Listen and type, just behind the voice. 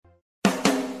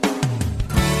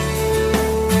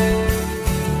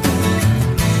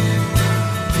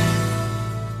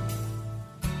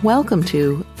Welcome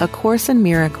to A Course in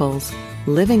Miracles,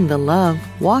 Living the Love,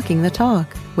 Walking the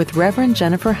Talk, with Reverend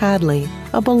Jennifer Hadley,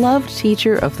 a beloved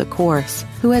teacher of the Course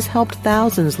who has helped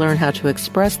thousands learn how to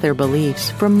express their beliefs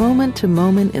from moment to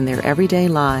moment in their everyday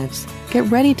lives. Get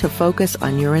ready to focus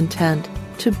on your intent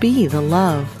to be the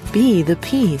love, be the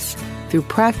peace, through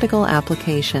practical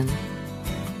application.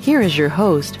 Here is your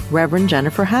host, Reverend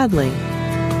Jennifer Hadley.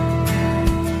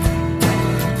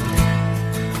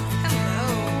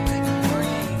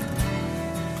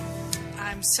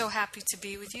 So happy to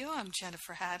be with you. I'm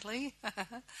Jennifer Hadley,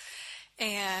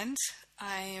 and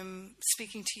I am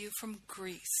speaking to you from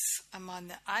Greece. I'm on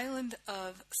the island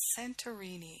of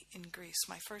Santorini in Greece,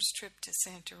 my first trip to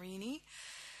Santorini.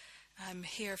 I'm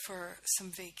here for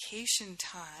some vacation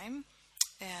time,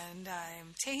 and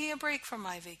I'm taking a break from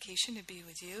my vacation to be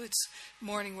with you. It's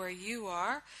morning where you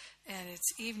are, and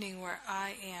it's evening where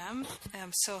I am. And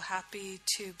I'm so happy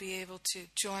to be able to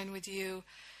join with you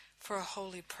for a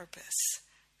holy purpose.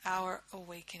 Our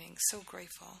awakening. So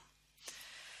grateful.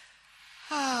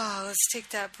 Let's take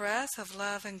that breath of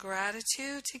love and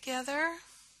gratitude together.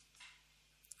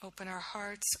 Open our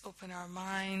hearts, open our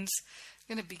minds.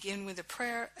 I'm going to begin with a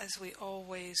prayer as we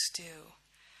always do.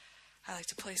 I like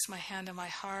to place my hand on my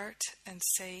heart and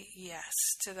say yes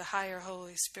to the higher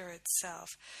Holy Spirit self,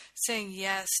 saying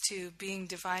yes to being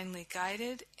divinely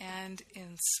guided and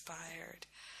inspired,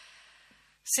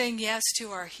 saying yes to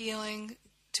our healing,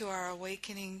 to our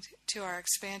awakening, to our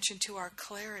expansion, to our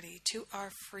clarity, to our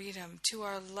freedom, to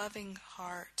our loving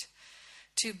heart,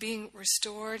 to being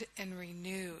restored and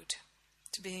renewed,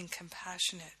 to being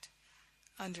compassionate,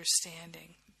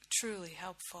 understanding, truly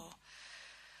helpful.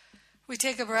 We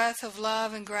take a breath of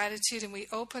love and gratitude and we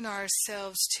open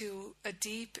ourselves to a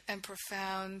deep and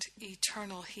profound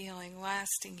eternal healing,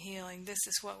 lasting healing. This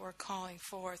is what we're calling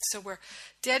forth. So we're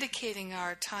dedicating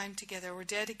our time together. We're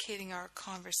dedicating our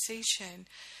conversation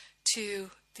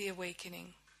to the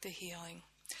awakening, the healing.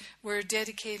 We're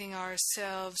dedicating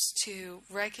ourselves to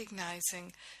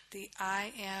recognizing the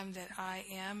I am that I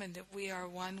am and that we are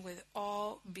one with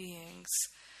all beings.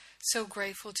 So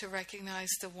grateful to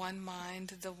recognize the one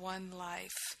mind, the one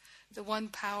life, the one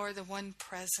power, the one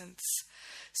presence.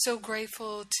 So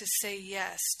grateful to say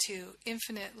yes to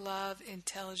infinite love,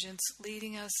 intelligence,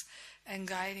 leading us and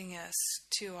guiding us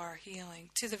to our healing,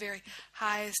 to the very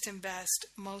highest and best,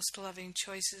 most loving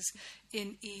choices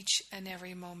in each and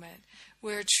every moment.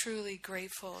 We're truly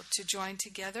grateful to join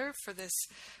together for this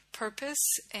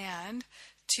purpose and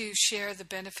to share the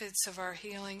benefits of our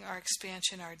healing, our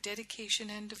expansion, our dedication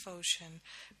and devotion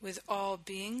with all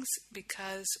beings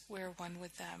because we're one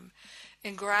with them.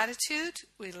 In gratitude,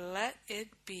 we let it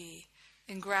be.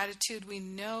 In gratitude, we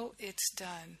know it's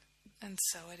done. And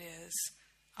so it is.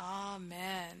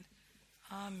 Amen.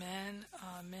 Amen.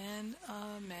 Amen.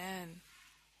 Amen.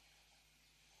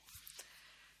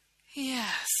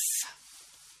 Yes.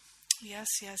 Yes,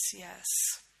 yes, yes.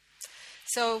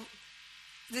 So,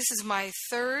 this is my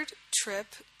third trip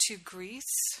to Greece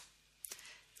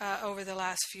over the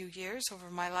last few years, over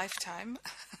my lifetime.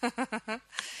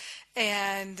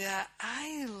 And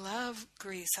I love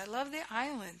Greece. I love the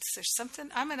islands. There's something,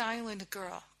 I'm an island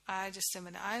girl. I just am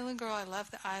an island girl. I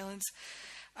love the islands.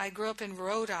 I grew up in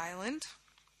Rhode Island.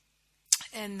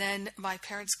 And then my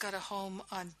parents got a home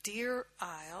on Deer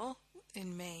Isle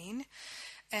in Maine.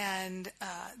 And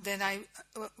then I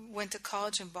went to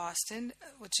college in Boston,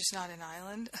 which is not an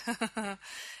island.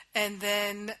 And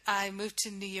then I moved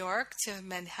to New York, to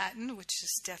Manhattan, which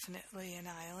is definitely an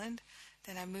island.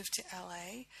 Then I moved to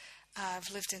LA. I've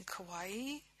lived in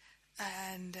Kauai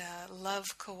and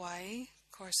love Kauai,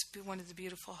 of course, one of the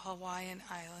beautiful Hawaiian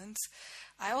islands.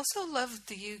 I also love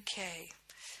the UK.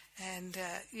 And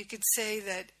you could say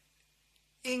that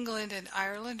England and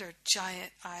Ireland are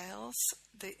giant isles,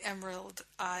 the Emerald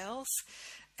Isles,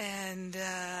 and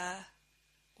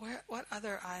what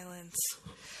other islands?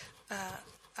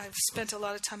 I've spent a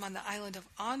lot of time on the island of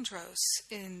Andros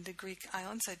in the Greek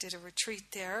islands. I did a retreat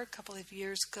there a couple of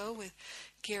years ago with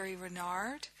Gary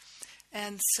Renard,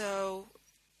 and so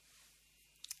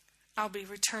I'll be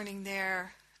returning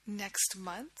there next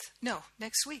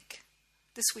week,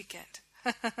 this weekend.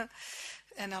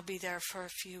 And I'll be there for a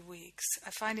few weeks. I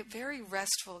find it very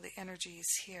restful, the energies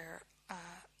here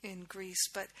in Greece,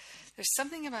 but there's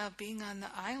something about being on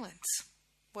the islands,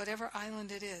 whatever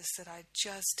island it is, that I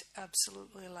just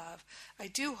absolutely love. I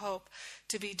do hope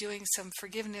to be doing some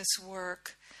forgiveness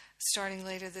work starting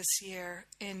later this year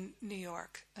in New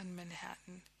York and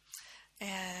Manhattan,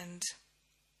 and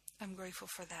I'm grateful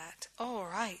for that. All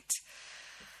right.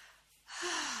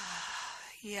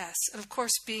 Yes, and of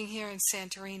course being here in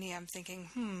Santorini, I'm thinking,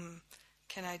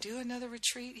 Can I do another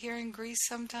retreat here in Greece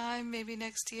sometime, maybe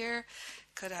next year?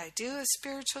 Could I do a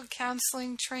spiritual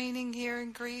counseling training here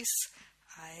in Greece?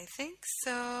 I think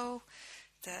so.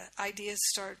 The ideas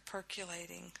start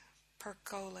percolating.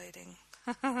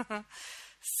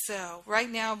 So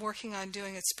right now I'm working on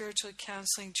doing a spiritual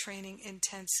counseling training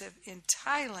intensive in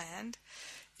Thailand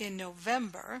in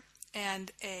November,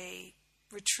 and a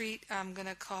retreat I'm going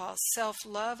to call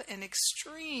Self-Love and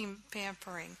Extreme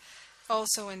Pampering,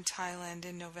 also in Thailand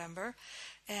in November.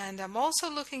 And I'm also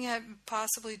looking at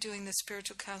possibly doing the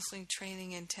spiritual counseling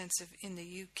training intensive in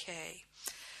the UK.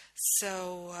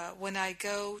 So when I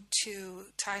go to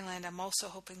Thailand, I'm also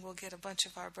hoping we'll get a bunch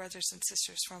of our brothers and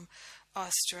sisters from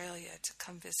Australia to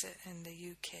come visit, in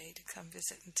the UK to come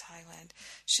visit in Thailand.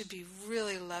 Should be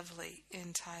really lovely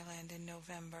in Thailand in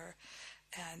November.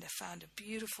 And I found a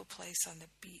beautiful place on the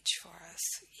beach for us.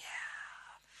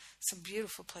 Yeah, some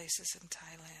beautiful places in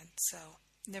Thailand. So,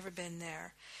 never been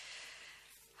there.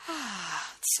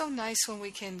 It's so nice when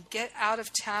we can get out of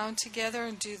town together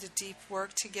and do the deep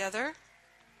work together.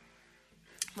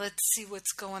 Let's see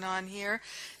what's going on here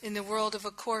in the world of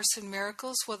A Course in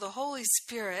Miracles. Well, the Holy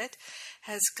Spirit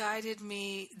has guided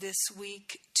me this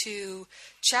week to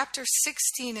chapter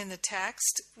 16 in the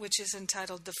text, which is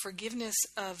entitled The Forgiveness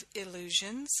of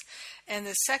Illusions. And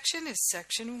the section is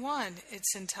section 1.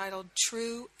 It's entitled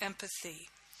True Empathy.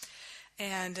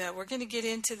 And we're going to get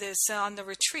into this on the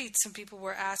retreat. Some people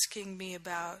were asking me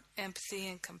about empathy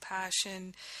and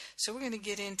compassion. So we're going to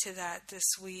get into that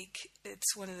this week.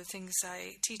 It's one of the things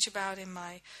I teach about in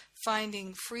my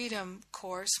Finding Freedom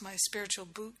course, my spiritual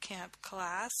boot camp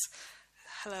class.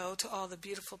 Hello to all the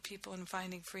beautiful people in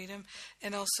Finding Freedom,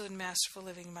 and also in Masterful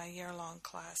Living, my year-long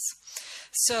class.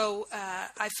 So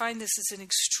I find this is an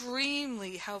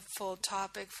extremely helpful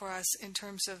topic for us in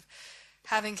terms of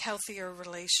having healthier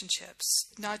relationships,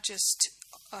 not just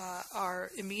our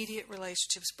immediate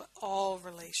relationships, but all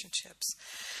relationships.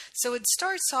 So it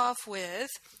starts off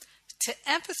with, to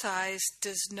empathize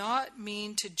does not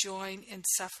mean to join in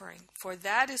suffering, for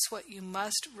that is what you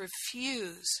must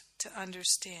refuse to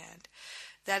understand.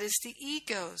 That is the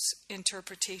ego's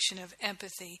interpretation of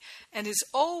empathy, and is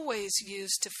always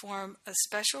used to form a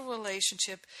special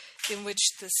relationship in which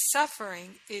the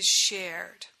suffering is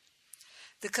shared.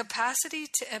 The capacity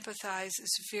to empathize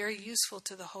is very useful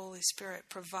to the Holy Spirit,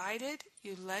 provided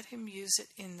you let Him use it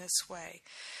in this way.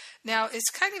 Now,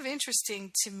 it's kind of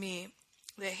interesting to me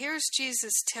that here's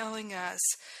Jesus telling us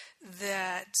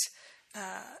that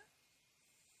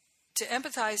to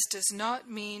empathize does not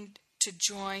mean to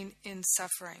join in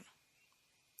suffering.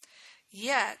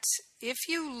 Yet, if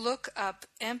you look up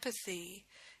empathy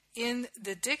in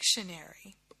the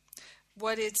dictionary,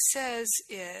 what it says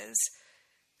is,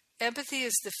 empathy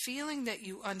is the feeling that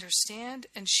you understand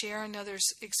and share another's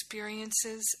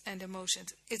experiences and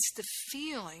emotions. It's the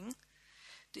feeling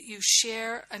that you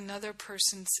share another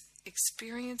person's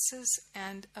experiences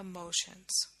and emotions.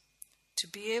 To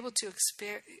be able to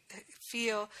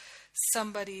feel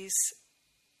somebody's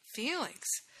feelings.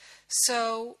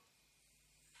 So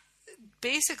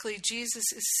basically,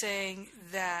 Jesus is saying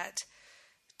that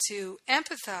to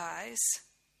empathize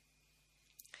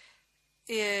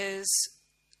is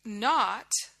not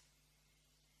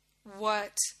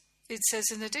what it says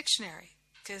in the dictionary,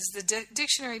 because the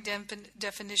dictionary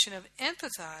definition of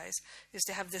empathize is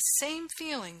to have the same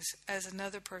feelings as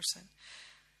another person.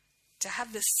 To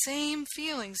have the same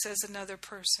feelings as another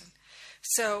person.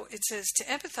 So it says, to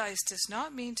empathize does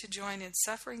not mean to join in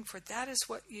suffering, for that is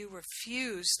what you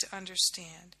refuse to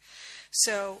understand.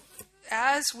 So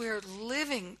as we're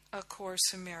living A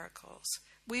Course in Miracles,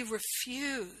 we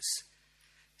refuse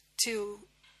to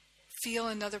feel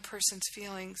another person's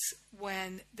feelings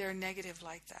when they're negative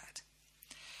like that.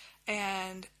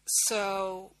 And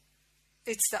so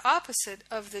it's the opposite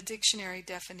of the dictionary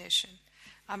definition.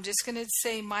 I'm just going to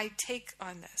say my take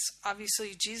on this.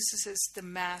 Obviously, Jesus is the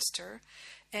master,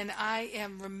 and I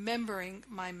am remembering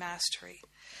my mastery.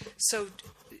 So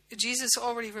Jesus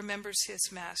already remembers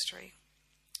his mastery.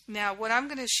 Now, what I'm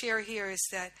going to share here is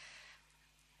that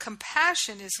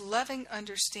compassion is loving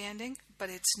understanding,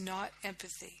 but it's not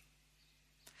empathy.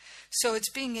 So it's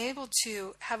being able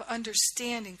to have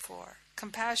understanding for.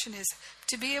 Compassion is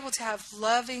to be able to have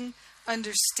loving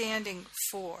understanding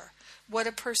for what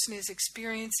a person is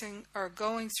experiencing or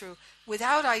going through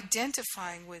without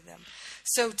identifying with them.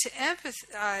 So to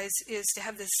empathize is to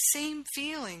have the same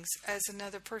feelings as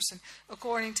another person,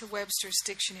 according to Webster's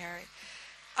dictionary.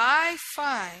 I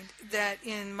find that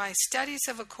in my studies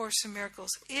of A Course in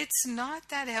Miracles, it's not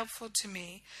that helpful to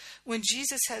me when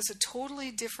Jesus has a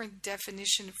totally different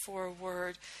definition for a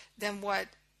word than what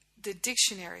the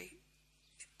dictionary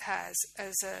has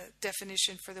as a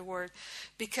definition for the word,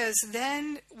 because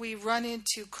then we run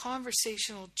into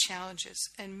conversational challenges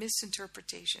and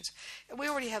misinterpretations. And we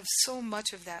already have so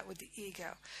much of that with the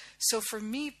ego. So for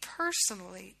me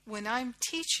personally, when I'm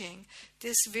teaching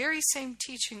this very same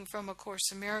teaching from A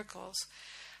Course in Miracles,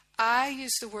 I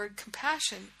use the word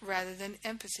compassion rather than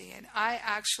empathy, and I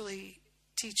actually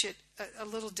teach it a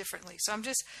little differently. So I'm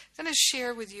just going to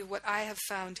share with you what I have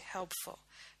found helpful.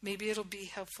 Maybe it'll be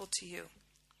helpful to you.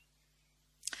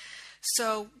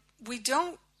 So we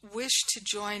don't wish to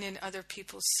join in other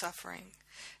people's suffering.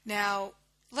 Now,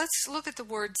 let's look at the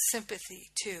word sympathy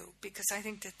too, because I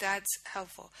think that that's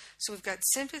helpful. So we've got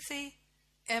sympathy,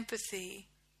 empathy,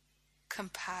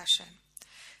 compassion.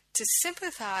 To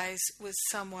sympathize with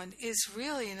someone is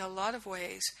really, in a lot of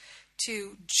ways,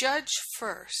 to judge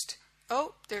first.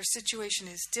 Oh, their situation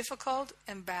is difficult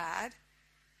and bad.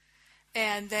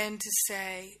 And then to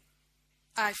say,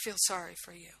 I feel sorry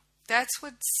for you. That's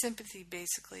what sympathy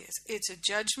basically is. It's a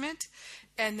judgment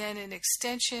and then an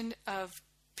extension of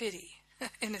pity,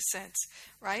 in a sense,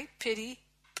 right? Pity,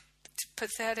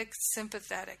 pathetic,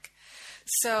 sympathetic.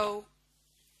 So,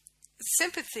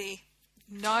 sympathy,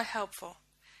 not helpful.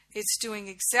 It's doing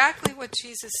exactly what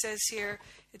Jesus says here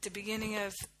at the beginning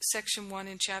of section 1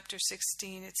 in chapter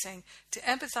 16. It's saying to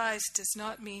empathize does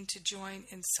not mean to join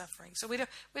in suffering. So we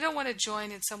don't want to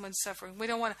join in someone's suffering. We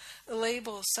don't want to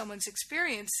label someone's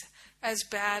experience as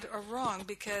bad or wrong,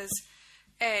 because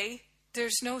A,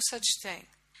 there's no such thing.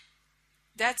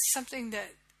 That's something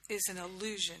that is an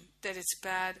illusion, that it's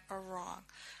bad or wrong.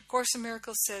 Course in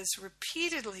Miracles says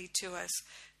repeatedly to us,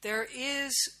 there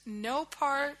is no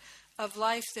part of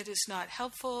life that is not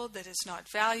helpful, that is not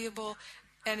valuable,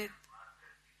 and it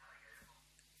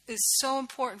is so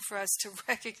important for us to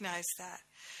recognize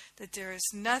that there is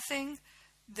nothing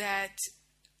that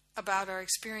about our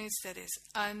experience that is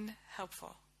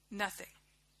unhelpful. Nothing.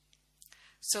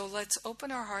 So let's open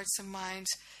our hearts and minds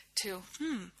to,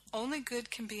 only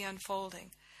good can be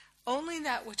unfolding. Only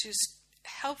that which is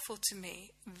helpful to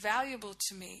me, valuable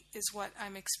to me, is what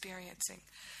I'm experiencing.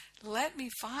 Let me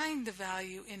find the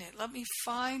value in it. Let me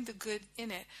find the good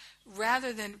in it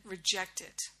rather than reject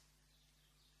it.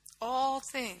 All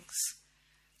things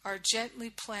are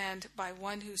gently planned by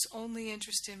one who's only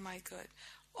interested in my good.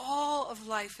 All of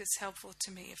life is helpful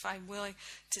to me if I'm willing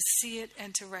to see it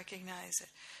and to recognize it.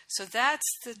 So that's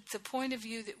the point of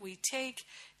view that we take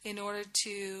in order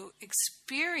to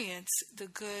experience the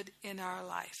good in our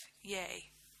life. Yay.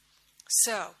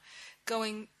 So,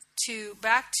 going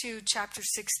back to chapter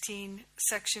 16,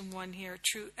 section 1 here,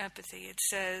 true empathy. It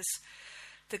says,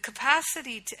 the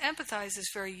capacity to empathize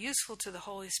is very useful to the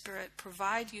Holy Spirit,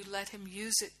 provided you let Him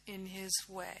use it in His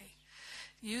way.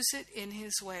 Use it in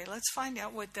His way. Let's find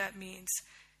out what that means.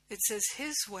 It says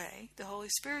His way, the Holy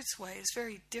Spirit's way, is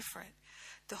very different.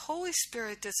 The Holy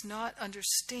Spirit does not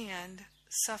understand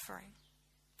suffering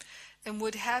and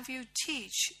would have you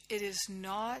teach it is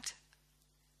not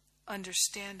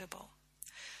understandable.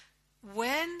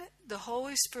 When the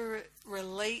Holy Spirit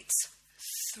relates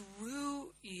through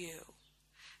you,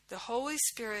 the Holy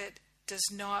Spirit does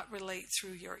not relate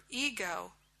through your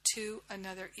ego to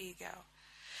another ego.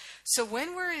 So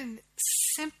when we're in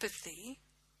sympathy,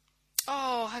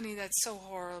 oh, honey, that's so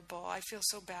horrible. I feel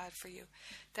so bad for you.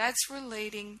 That's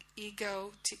relating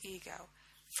ego to ego.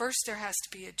 First, there has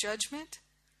to be a judgment.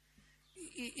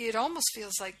 It almost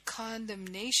feels like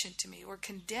condemnation to me. We're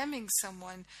condemning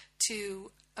someone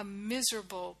to a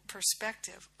miserable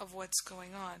perspective of what's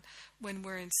going on when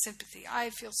we're in sympathy. I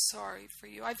feel sorry for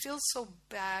you. I feel so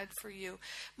bad for you.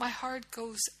 My heart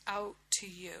goes out to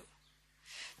you.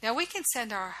 Now, we can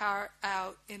send our heart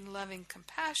out in loving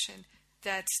compassion.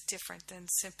 That's different than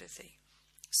sympathy.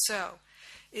 So,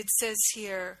 it says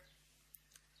here,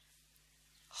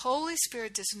 Holy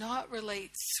Spirit does not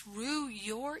relate through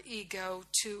your ego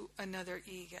to another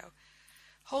ego.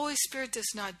 Holy Spirit does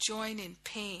not join in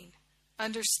pain,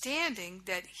 understanding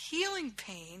that healing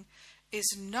pain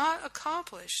is not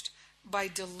accomplished by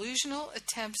delusional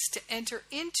attempts to enter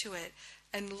into it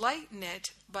and lighten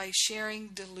it by sharing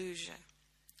delusion.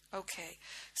 Okay,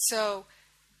 so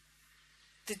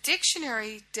the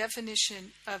dictionary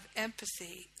definition of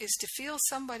empathy is to feel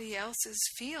somebody else's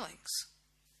feelings.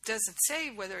 Doesn't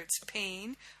say whether it's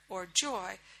pain or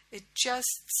joy. It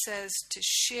just says to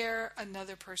share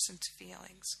another person's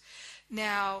feelings.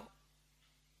 Now,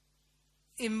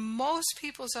 in most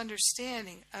people's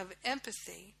understanding of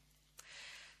empathy,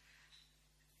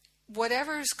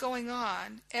 whatever is going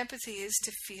on, empathy is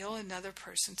to feel another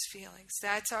person's feelings.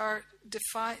 That's our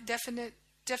definite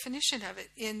definition of it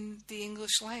in the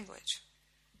English language.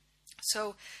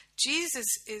 So Jesus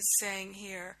is saying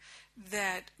here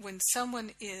that when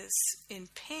someone is in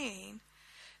pain,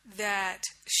 that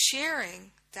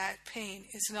sharing that pain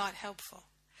is not helpful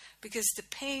because the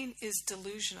pain is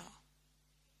delusional.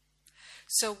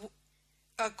 So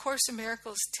A Course in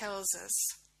Miracles tells us,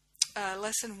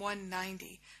 lesson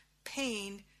 190,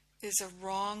 pain is a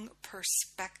wrong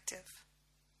perspective.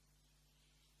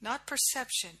 Not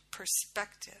perception,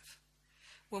 perspective.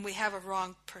 When we have a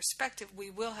wrong perspective, we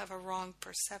will have a wrong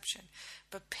perception.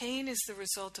 But pain is the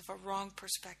result of a wrong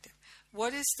perspective.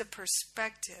 What is the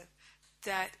perspective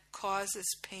that causes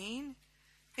pain?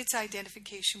 It's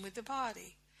identification with the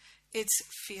body. It's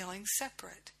feeling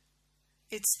separate.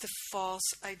 It's the false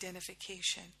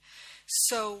identification.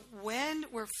 So when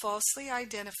we're falsely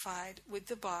identified with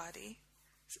the body,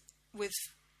 with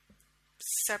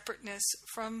separateness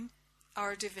from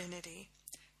our divinity,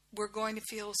 we're going to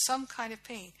feel some kind of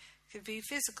pain. It could be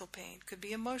physical pain, could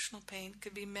be emotional pain,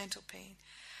 could be mental pain.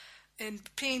 And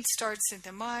pain starts in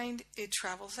the mind, it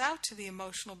travels out to the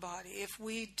emotional body. If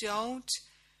we don't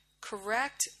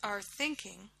correct our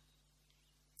thinking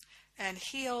and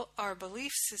heal our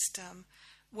belief system,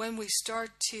 when we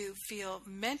start to feel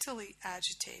mentally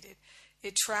agitated,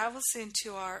 it travels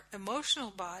into our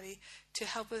emotional body to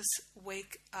help us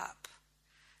wake up.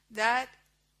 That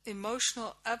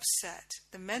emotional upset,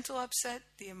 the mental upset,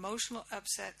 the emotional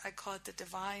upset, I call it the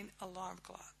divine alarm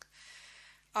clock.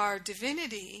 Our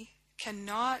divinity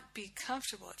cannot be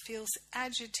comfortable. It feels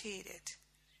agitated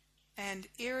and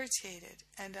irritated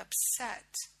and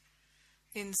upset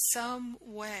in some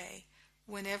way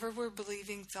whenever we're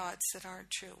believing thoughts that aren't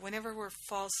true, whenever we're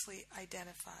falsely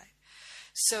identified.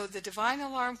 So the divine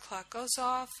alarm clock goes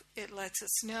off. It lets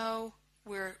us know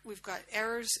we've got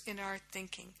errors in our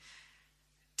thinking.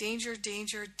 Danger,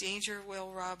 danger, danger,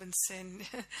 Will Robinson.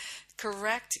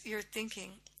 Correct your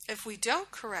thinking. If we don't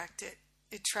correct it,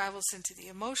 it travels into the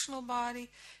emotional body,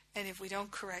 and if we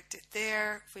don't correct it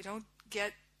there, if we don't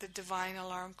get the divine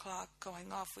alarm clock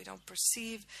going off, we don't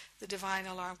perceive the divine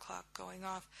alarm clock going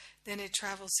off, then it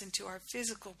travels into our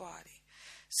physical body.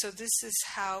 So this is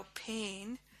how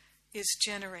pain is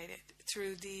generated,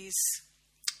 through these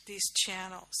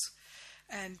channels.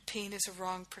 And pain is a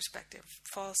wrong perspective,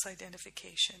 false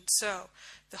identification. So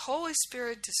the Holy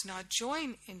Spirit does not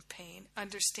join in pain,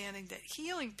 understanding that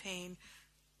healing pain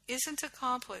isn't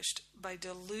accomplished by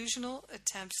delusional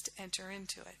attempts to enter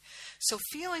into it. So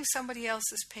feeling somebody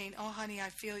else's pain, oh honey, I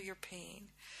feel your pain,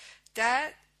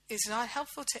 that is not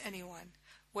helpful to anyone.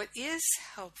 What is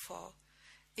helpful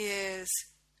is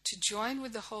to join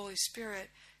with the Holy Spirit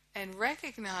and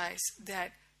recognize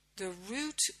that the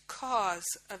root cause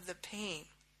of the pain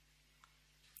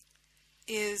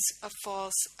is a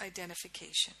false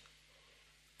identification.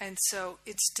 And so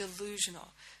it's delusional.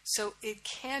 So it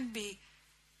can be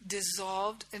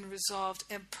dissolved and resolved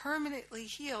and permanently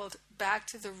healed back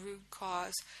to the root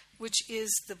cause, which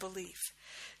is the belief.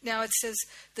 Now it says,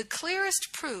 the clearest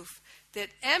proof that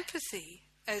empathy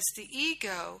as the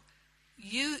ego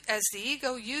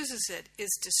uses it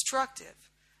is destructive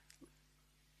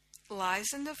lies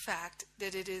in the fact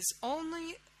that it is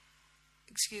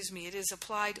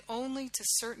applied only to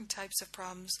certain types of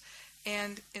problems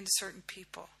and in certain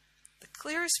people. The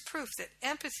clearest proof that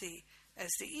empathy, as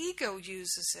the ego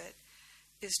uses it,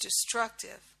 is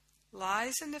destructive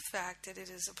lies in the fact that it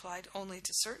is applied only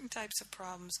to certain types of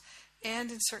problems and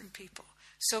in certain people.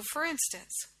 So, for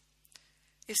instance,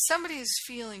 if somebody is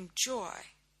feeling joy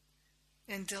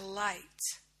and delight,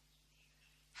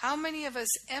 how many of us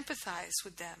empathize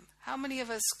with them? How many of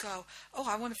us go, oh,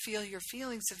 I want to feel your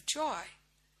feelings of joy?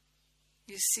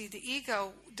 You see, the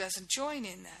ego doesn't join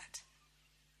in that.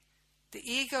 The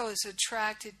ego is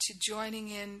attracted to joining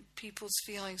in people's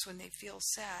feelings when they feel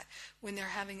sad, when they're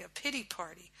having a pity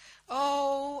party.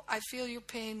 Oh, I feel your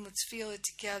pain, let's feel it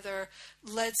together.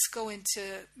 Let's go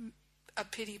into a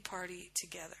pity party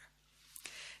together.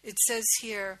 It says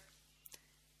here,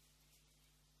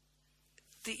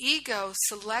 the ego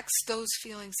selects those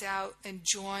feelings out and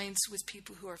joins with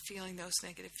people who are feeling those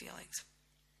negative feelings.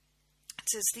 It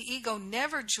says the ego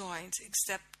never joins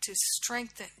except to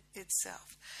strengthen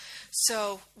itself.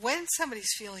 So when somebody's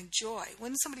feeling joy,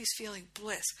 when somebody's feeling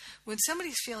bliss, when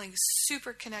somebody's feeling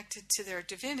super connected to their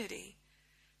divinity,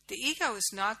 the ego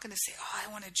is not going to say, oh,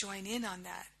 I want to join in on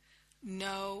that.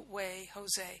 No way,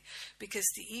 Jose. Because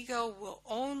the ego will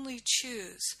only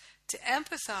choose to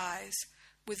empathize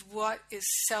with what is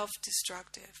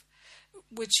self-destructive,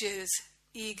 which is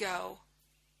ego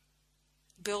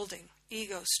building,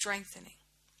 ego strengthening.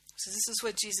 So this is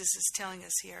what Jesus is telling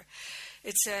us here.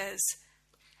 It says,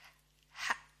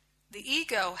 The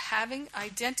ego, having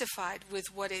identified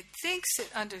with what it thinks it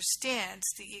understands,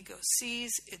 the ego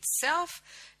sees itself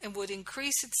and would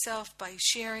increase itself by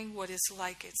sharing what is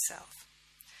like itself.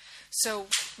 So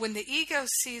when the ego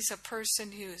sees a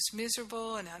person who is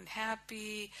miserable and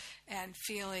unhappy and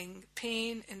feeling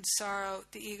pain and sorrow,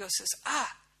 the ego says,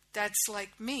 that's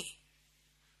like me.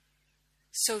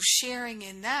 So sharing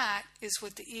in that is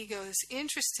what the ego is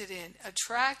interested in,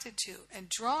 attracted to, and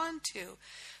drawn to,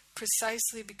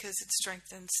 precisely because it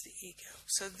strengthens the ego.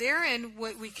 So therein,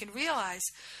 what we can realize,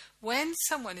 when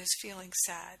someone is feeling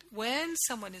sad, when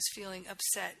someone is feeling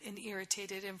upset and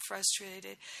irritated and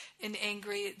frustrated and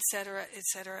angry, etc.,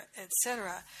 etc.,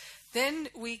 etc., then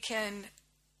we can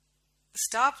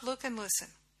stop, look, and listen.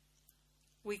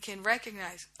 We can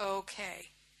recognize, okay,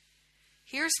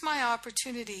 here's my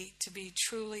opportunity to be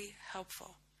truly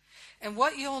helpful. And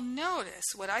what you'll notice,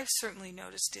 what I've certainly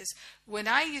noticed, is when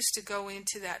I used to go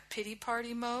into that pity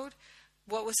party mode,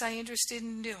 what was I interested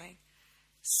in doing?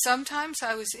 Sometimes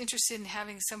I was interested in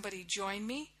having somebody join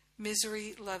me.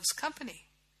 Misery loves company,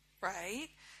 right?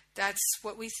 That's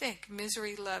what we think.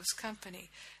 Misery loves company.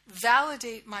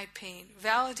 Validate my pain.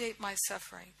 Validate my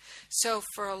suffering. So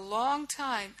for a long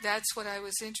time, that's what I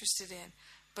was interested in.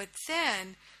 But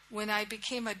then, when I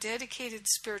became a dedicated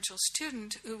spiritual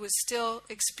student who was still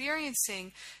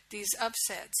experiencing these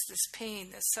upsets, this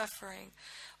pain, this suffering,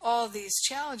 all these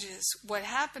challenges, what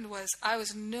happened was I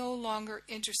was no longer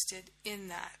interested in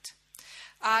that.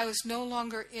 I was no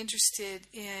longer interested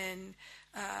in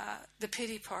the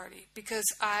pity party because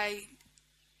my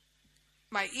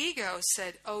ego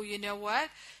said, oh, you know what?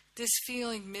 This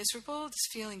feeling miserable, this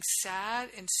feeling sad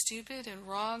and stupid and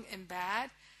wrong and bad,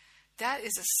 that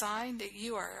is a sign that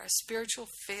you are a spiritual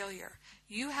failure.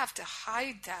 You have to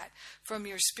hide that from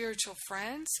your spiritual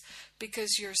friends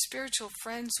because your spiritual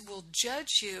friends will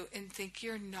judge you and think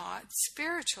you're not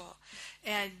spiritual.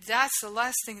 And that's the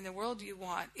last thing in the world you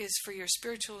want, is for your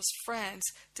spiritualist friends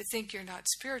to think you're not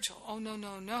spiritual. Oh, no,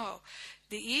 no, no.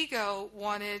 The ego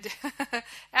wanted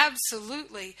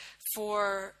absolutely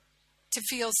to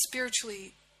feel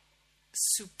spiritually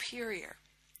superior.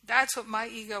 That's what my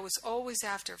ego was always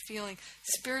after, feeling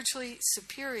spiritually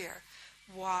superior.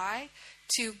 Why?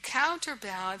 To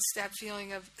counterbalance that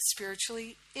feeling of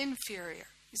spiritually inferior.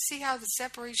 You see how the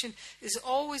separation is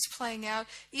always playing out,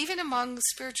 even among the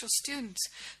spiritual students.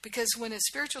 Because when a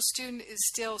spiritual student is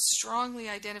still strongly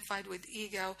identified with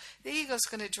ego, the ego is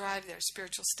going to drive their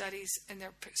spiritual studies and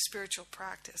their spiritual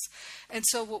practice. And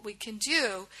so what we can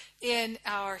do in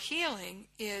our healing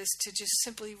is to just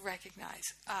simply recognize,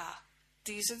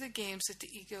 these are the games that the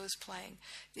ego is playing.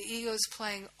 The ego is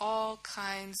playing all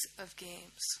kinds of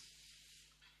games.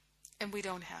 And we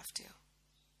don't have to.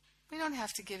 We don't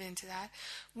have to give in to that.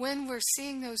 When we're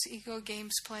seeing those ego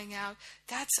games playing out,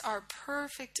 that's our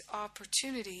perfect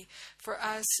opportunity for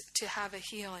us to have a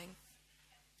healing.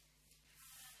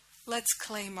 Let's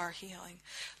claim our healing.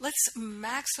 Let's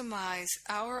maximize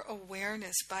our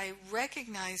awareness by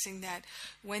recognizing that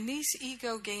when these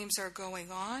ego games are going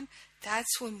on,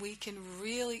 that's when we can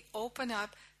really open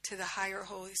up to the higher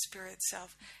Holy Spirit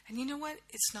self. And you know what?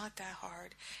 It's not that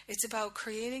hard. It's about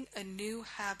creating a new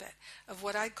habit of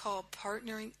what I call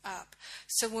partnering up.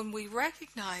 So when we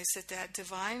recognize that that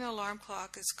divine alarm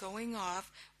clock is going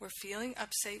off, we're feeling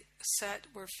upset,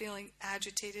 we're feeling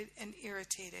agitated and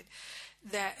irritated.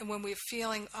 That when we're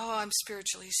feeling, I'm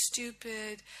spiritually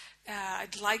stupid,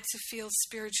 I'd like to feel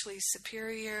spiritually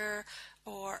superior,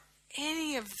 or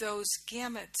any of those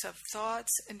gamuts of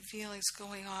thoughts and feelings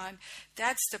going on,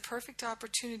 that's the perfect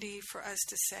opportunity for us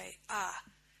to say,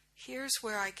 here's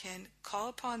where I can call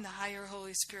upon the higher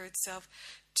Holy Spirit self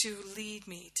to lead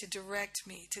me, to direct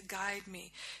me, to guide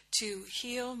me, to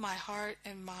heal my heart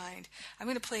and mind. I'm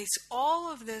going to place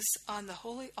all of this on the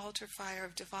holy altar fire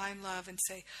of divine love and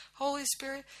say, Holy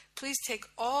Spirit, please take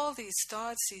all these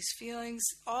thoughts, these feelings,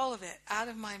 all of it out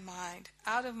of my mind,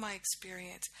 out of my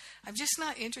experience. I'm just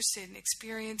not interested in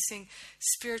experiencing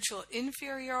spiritual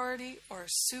inferiority or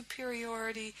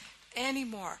superiority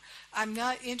anymore. I'm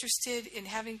not interested in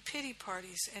having pity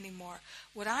parties anymore.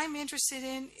 What I'm interested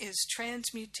in is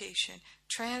transmutation,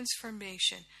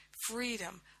 transformation,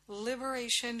 freedom,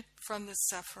 liberation from the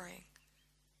suffering.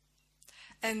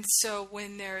 And so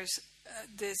when there's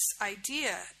this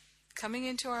idea coming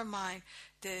into our mind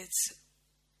that it's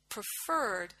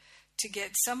preferred to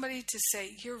get somebody to say,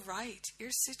 you're right,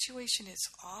 your situation is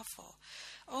awful.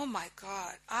 Oh my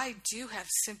God, I do have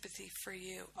sympathy for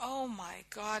you. Oh my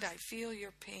God, I feel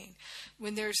your pain.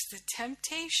 When there's the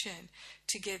temptation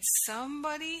to get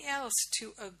somebody else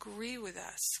to agree with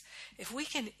us, if we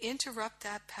can interrupt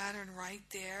that pattern right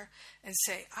there and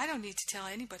say, I don't need to tell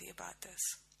anybody about this.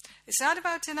 It's not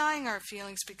about denying our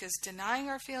feelings, because denying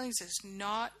our feelings is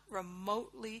not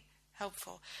remotely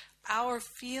helpful. Our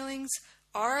feelings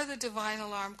are the divine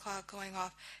alarm clock going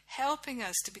off, helping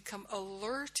us to become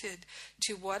alerted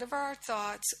to what are our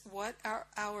thoughts, what are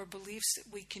our beliefs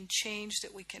that we can change,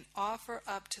 that we can offer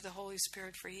up to the Holy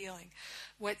Spirit for healing.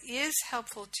 What is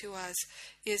helpful to us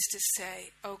is to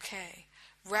say, okay,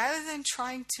 rather than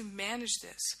trying to manage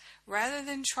this, rather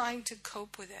than trying to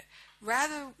cope with it,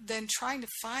 rather than trying to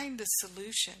find the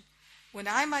solution, when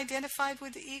I'm identified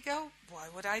with the ego, why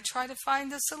would I try to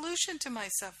find the solution to my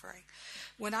suffering?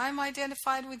 When I'm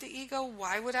identified with the ego,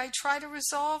 why would I try to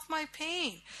resolve my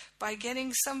pain by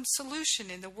getting some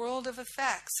solution in the world of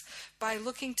effects, by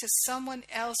looking to someone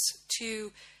else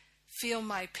to feel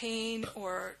my pain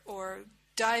or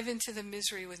dive into the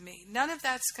misery with me? None of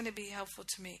that's going to be helpful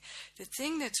to me. The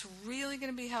thing that's really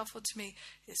going to be helpful to me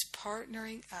is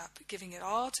partnering up, giving it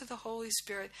all to the Holy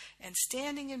Spirit, and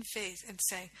standing in faith and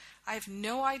saying, I have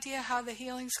no idea how the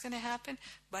healing's going to happen,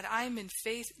 but I'm in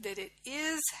faith that it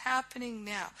is happening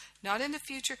now. Not in the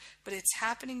future, but it's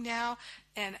happening now,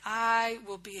 and I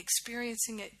will be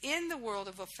experiencing it in the world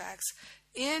of effects,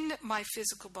 in my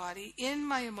physical body, in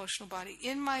my emotional body,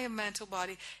 in my mental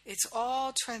body. It's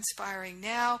all transpiring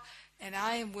now, and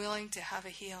I am willing to have a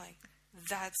healing.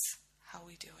 That's how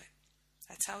we do it.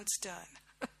 That's how it's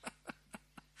done.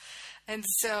 And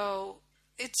so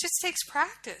it just takes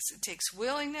practice. It takes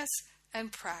willingness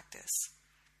and practice.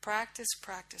 Practice,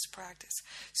 practice, practice.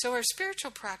 So our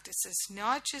spiritual practice is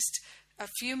not just a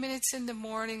few minutes in the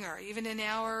morning or even an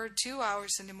hour or 2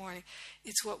 hours in the morning.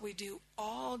 It's what we do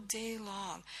all day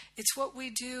long. It's what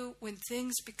we do when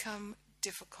things become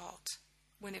difficult,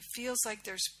 when it feels like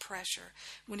there's pressure,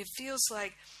 when it feels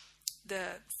like the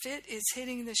fit is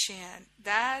hitting the shan.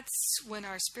 That's when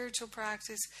our spiritual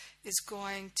practice is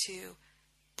going to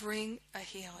bring a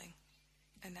healing.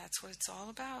 And that's what it's all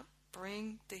about.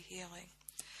 Bring the healing.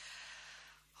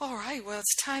 All right, well,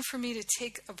 it's time for me to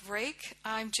take a break.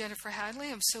 I'm Jennifer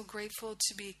Hadley. I'm so grateful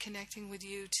to be connecting with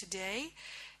you today.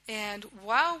 And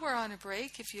while we're on a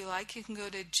break, if you like, you can go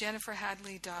to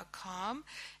jenniferhadley.com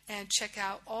and check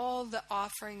out all the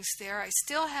offerings there. I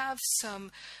still have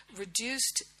some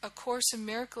reduced A Course in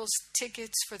Miracles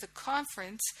tickets for the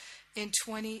conference in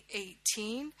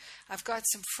 2018. I've got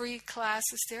some free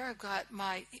classes there. I've got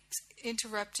my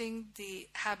Interrupting the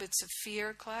Habits of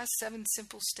Fear class, 7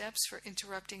 simple steps for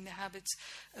interrupting the habits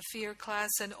of fear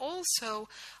class. And also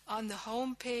on the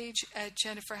homepage at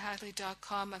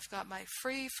jenniferhadley.com, I've got my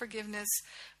free forgiveness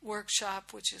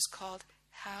workshop, which is called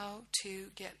How to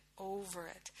Get Over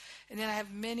It. And then I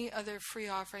have many other free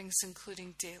offerings,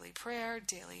 including daily prayer,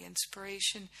 daily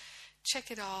inspiration.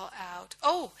 Check it all out.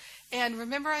 Oh, and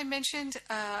remember I mentioned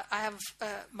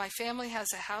my family has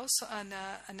a house on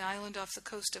an island off the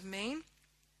coast of Maine.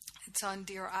 It's on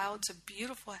Deer Isle. It's a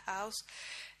beautiful house.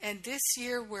 And this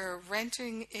year we're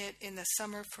renting it in the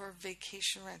summer for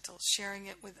vacation rentals, sharing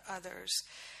it with others.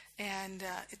 And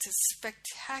it's a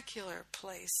spectacular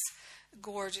place.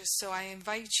 Gorgeous. So I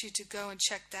invite you to go and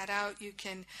check that out. You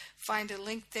can find a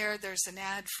link there. There's an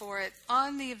ad for it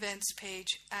on the events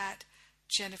page at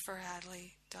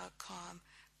jenniferhadley.com.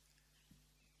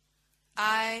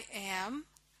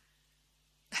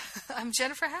 I'm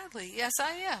Jennifer Hadley. Yes,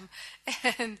 I am.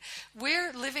 And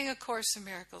we're living A Course in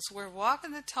Miracles. We're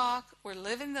walking the talk. We're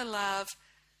living the love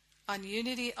on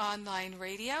Unity Online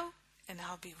Radio. And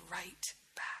I'll be right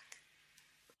back.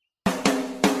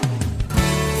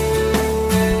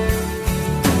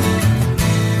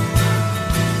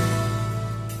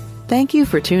 Thank you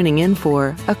for tuning in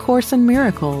for A Course in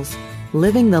Miracles.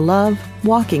 Living the love,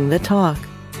 walking the talk.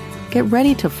 Get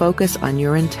ready to focus on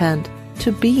your intent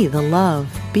to be the love,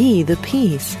 be the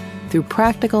peace through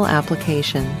practical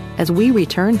application as we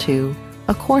return to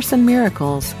A Course in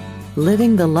Miracles,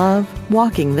 living the love,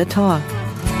 walking the talk. Okay,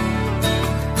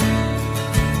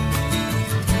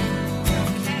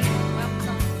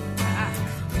 welcome back.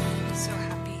 I'm so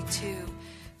happy to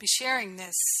be sharing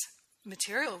this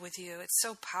material with you. It's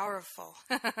so powerful.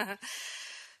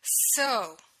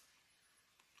 So,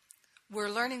 we're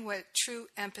learning what true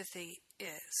empathy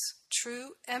is. True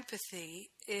empathy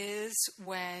is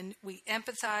when we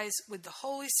empathize with the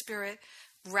Holy Spirit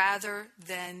rather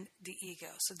than the ego.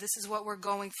 So this is what we're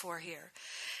going for here.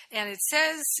 And it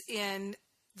says in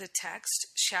the text,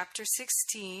 chapter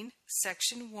 16,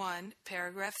 section 1,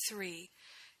 paragraph 3,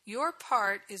 your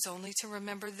part is only to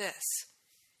remember this.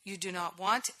 You do not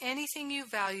want anything you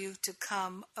value to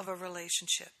come of a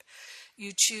relationship.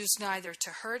 You choose neither to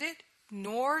hurt it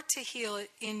nor to heal it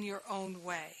in your own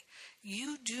way.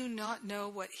 You do not know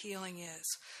what healing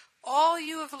is. All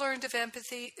you have learned of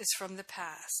empathy is from the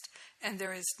past, and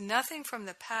there is nothing from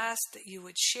the past that you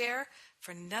would share,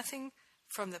 for nothing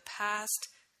from the past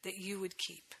that you would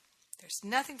keep. There's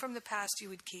nothing from the past you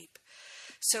would keep.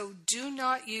 So do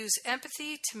not use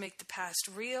empathy to make the past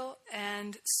real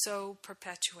and so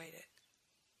perpetuate it.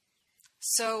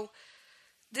 So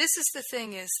this is the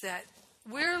thing, is that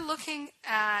we're looking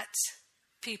at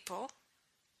people,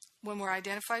 when we're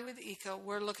identified with ego,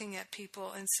 we're looking at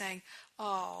people and saying,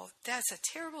 oh, that's a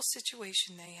terrible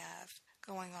situation they have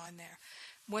going on there.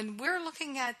 When we're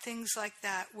looking at things like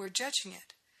that, we're judging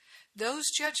it. Those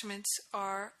judgments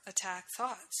are attack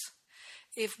thoughts.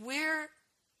 If we're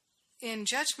in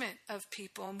judgment of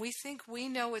people and we think we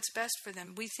know what's best for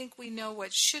them, we think we know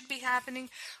what should be happening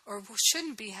or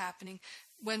shouldn't be happening,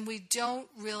 when we don't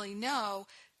really know,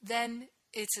 then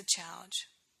it's a challenge.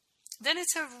 Then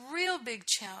it's a real big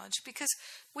challenge, because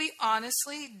we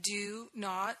honestly do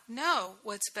not know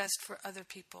what's best for other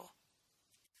people.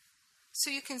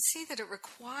 So you can see that it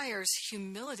requires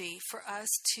humility for us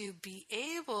to be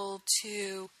able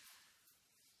to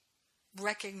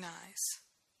recognize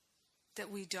that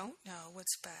we don't know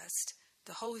what's best.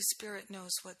 The Holy Spirit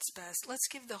knows what's best. Let's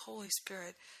give the Holy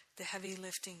Spirit the heavy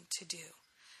lifting to do.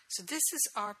 So this is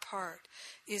our part,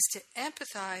 is to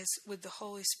empathize with the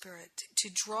Holy Spirit, to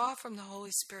draw from the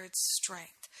Holy Spirit's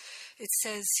strength. It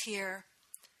says here,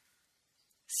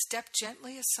 step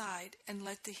gently aside and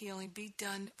let the healing be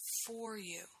done for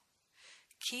you.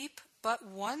 Keep but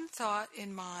one thought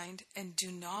in mind and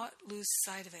do not lose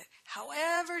sight of it.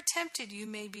 However tempted you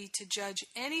may be to judge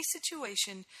any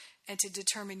situation and to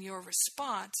determine your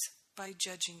response by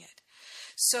judging it.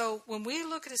 So when we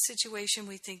look at a situation,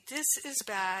 we think this is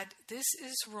bad, this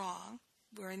is wrong.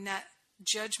 We're in that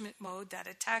judgment mode, that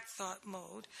attack thought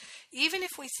mode. Even if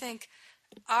we think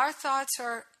our thoughts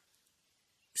are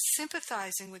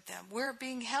sympathizing with them, we're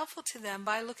being helpful to them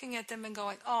by looking at them and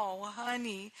going, oh,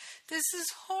 honey, this is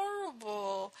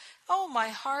horrible. Oh, my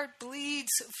heart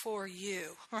bleeds for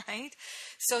you, right?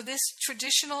 So this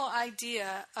traditional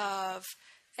idea of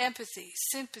empathy,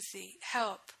 sympathy,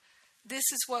 help, this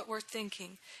is what we're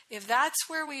thinking. If that's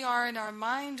where we are in our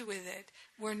mind with it,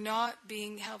 we're not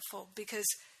being helpful, because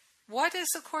what does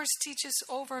the Course teach us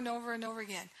over and over and over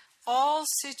again? All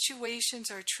situations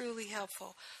are truly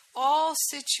helpful. All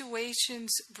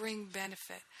situations bring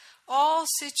benefit. All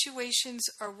situations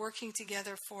are working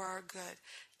together for our good.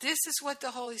 This is what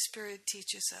the Holy Spirit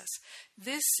teaches us.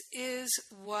 This is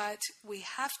what we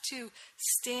have to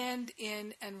stand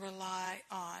in and rely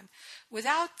on.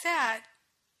 Without that,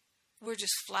 we're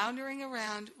just floundering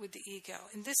around with the ego.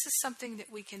 And this is something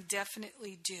that we can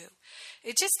definitely do.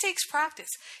 It just takes practice.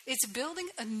 It's building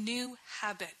a new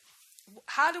habit.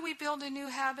 How do we build a new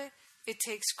habit? It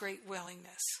takes great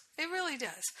willingness. It really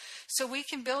does. So we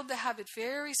can build the habit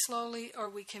very slowly, or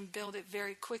we can build it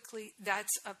very quickly.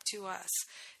 That's up to us.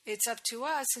 It's up to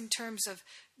us in terms of,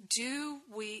 do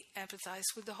we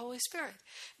empathize with the Holy Spirit?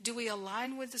 Do we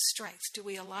align with the strength? Do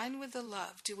we align with the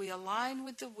love? Do we align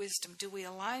with the wisdom? Do we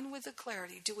align with the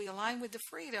clarity? Do we align with the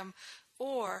freedom?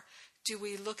 Or do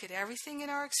we look at everything in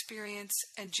our experience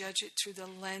and judge it through the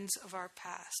lens of our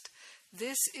past?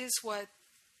 This is what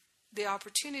the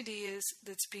opportunity is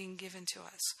that's being given to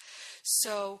us.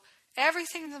 So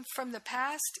everything from the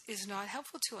past is not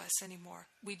helpful to us anymore.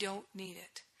 We don't need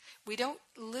it. We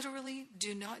literally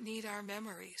do not need our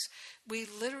memories. We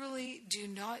literally do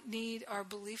not need our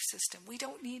belief system. We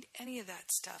don't need any of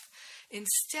that stuff.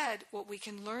 Instead, what we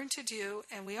can learn to do,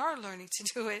 and we are learning to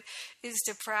do it, is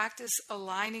to practice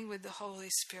aligning with the Holy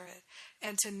Spirit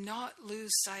and to not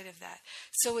lose sight of that.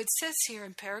 So it says here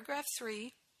in paragraph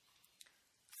 3,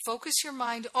 focus your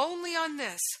mind only on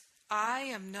this. I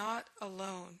am not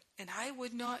alone, and I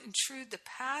would not intrude the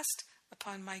past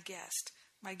upon my guest.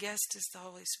 My guest is the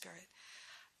Holy Spirit.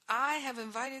 I have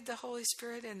invited the Holy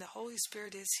Spirit, and the Holy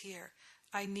Spirit is here.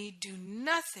 I need do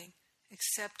nothing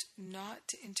except not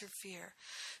to interfere.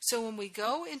 So when we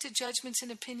go into judgments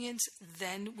and opinions,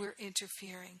 then we're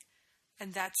interfering.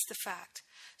 And that's the fact.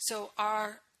 So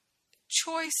our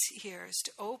choice here is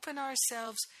to open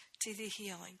ourselves to the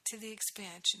healing, to the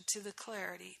expansion, to the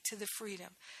clarity, to the freedom.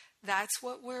 That's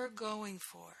what we're going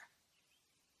for.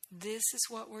 This is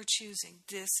what we're choosing.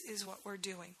 This is what we're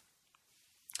doing.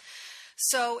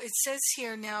 So it says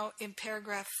here now in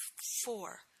paragraph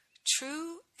 4,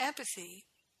 true empathy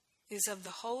is of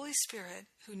the Holy Spirit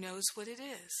who knows what it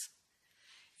is.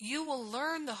 You will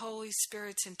learn the Holy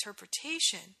Spirit's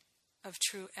interpretation of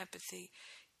true empathy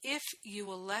if you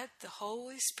will let the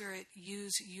Holy Spirit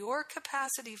use your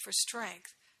capacity for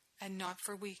strength and not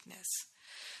for weakness.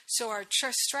 So our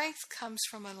strength comes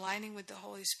from aligning with the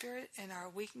Holy Spirit, and our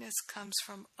weakness comes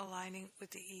from aligning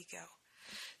with the ego.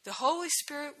 The Holy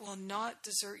Spirit will not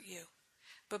desert you,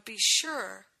 but be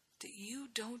sure that you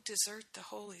don't desert the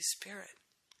Holy Spirit.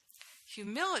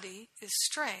 Humility is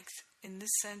strength in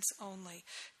this sense only,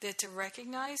 that to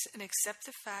recognize and accept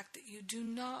the fact that you do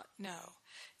not know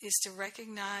is to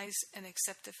recognize and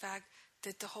accept the fact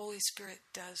that the Holy Spirit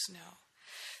does know.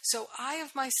 So I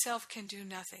of myself can do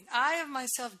nothing. I of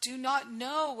myself do not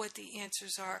know what the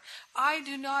answers are. I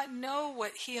do not know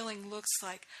what healing looks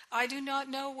like. I do not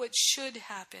know what should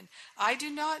happen. I do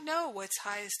not know what's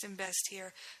highest and best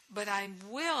here, but I'm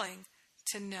willing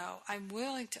to know. I'm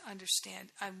willing to understand.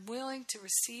 I'm willing to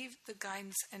receive the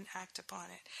guidance and act upon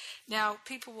it. Now,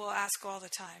 people will ask all the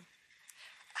time,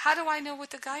 how do I know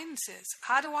what the guidance is?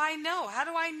 How do I know? How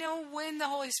do I know when the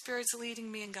Holy Spirit's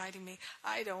leading me and guiding me?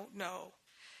 I don't know.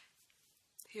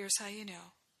 Here's how you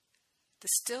know. The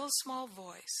still small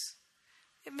voice.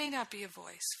 It may not be a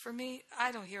voice. For me,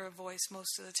 I don't hear a voice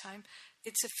most of the time.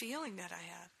 It's a feeling that I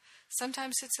have.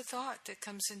 Sometimes it's a thought that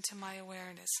comes into my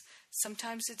awareness.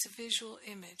 Sometimes it's a visual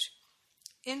image.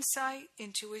 Insight,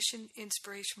 intuition,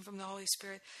 inspiration from the Holy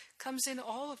Spirit comes in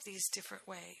all of these different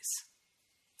ways.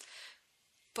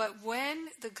 But when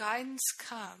the guidance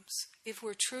comes, if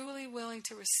we're truly willing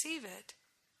to receive it,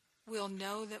 we'll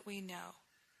know that we know.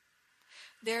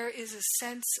 There is a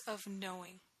sense of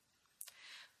knowing.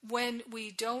 When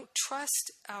we don't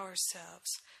trust ourselves,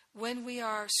 when we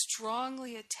are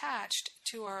strongly attached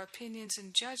to our opinions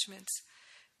and judgments,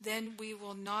 then we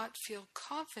will not feel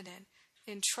confident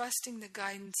in trusting the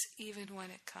guidance even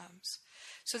when it comes.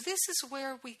 So this is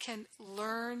where we can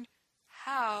learn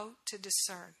how to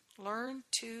discern. Learn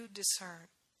to discern.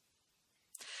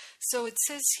 So it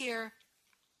says here,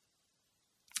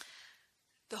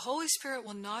 the Holy Spirit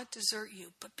will not desert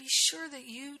you, but be sure that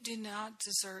you do not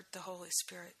desert the Holy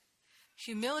Spirit.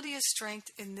 Humility is strength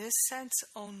in this sense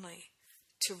only.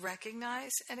 To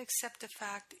recognize and accept the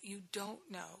fact that you don't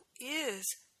know is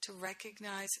to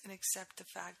recognize and accept the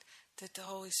fact that the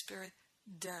Holy Spirit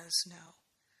does know.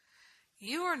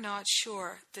 You are not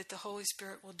sure that the Holy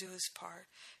Spirit will do his part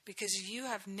because you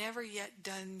have never yet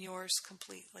done yours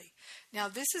completely. Now,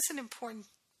 this is an important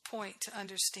point to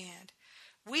understand.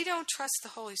 We don't trust the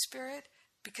Holy Spirit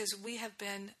because we have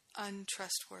been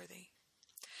untrustworthy.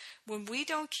 When we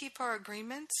don't keep our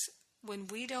agreements, when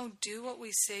we don't do what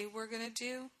we say we're going to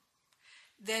do,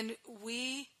 then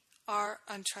we are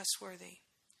untrustworthy.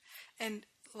 And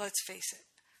let's face it,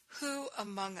 who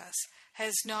among us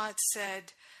has not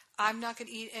said, I'm not going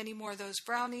to eat any more of those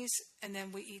brownies, and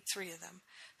then we eat 3 of them?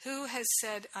 Who has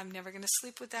said, I'm never going to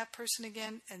sleep with that person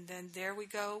again, and then there we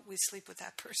go, we sleep with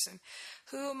that person?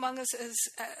 Who among us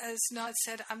has not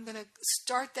said, I'm going to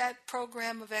start that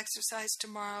program of exercise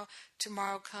tomorrow?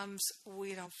 Tomorrow comes,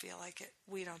 we don't feel like it.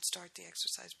 We don't start the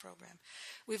exercise program.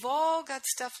 We've all got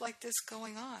stuff like this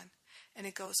going on, and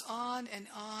it goes on and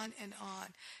on and on.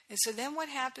 And so then what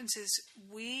happens is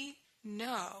we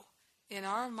know in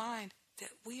our mind that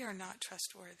we are not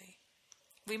trustworthy.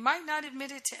 We might not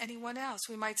admit it to anyone else.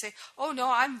 We might say, oh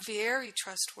no, I'm very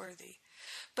trustworthy.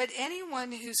 But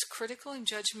anyone who's critical and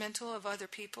judgmental of other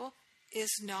people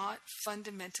is not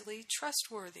fundamentally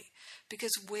trustworthy.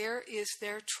 Because where is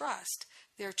their trust?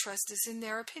 Their trust is in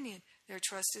their opinion. Their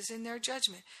trust is in their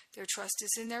judgment. Their trust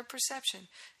is in their perception.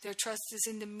 Their trust is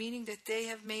in the meaning that they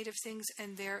have made of things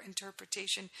and their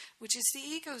interpretation, which is the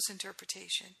ego's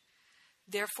interpretation.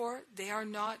 Therefore, they are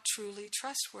not truly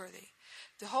trustworthy.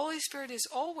 The Holy Spirit is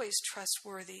always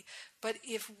trustworthy, but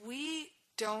if we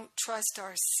don't trust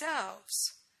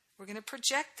ourselves, we're going to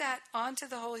project that onto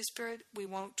the Holy Spirit. We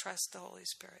won't trust the Holy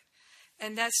Spirit.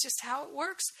 And that's just how it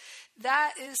works.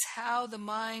 That is how the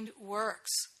mind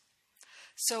works.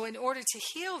 So in order to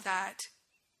heal that,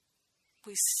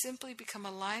 we simply become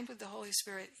aligned with the Holy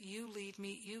Spirit. You lead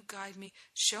me, you guide me,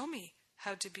 show me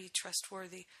how to be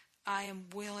trustworthy. I am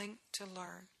willing to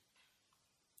learn.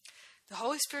 The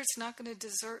Holy Spirit's not going to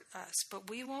desert us, but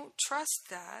we won't trust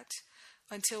that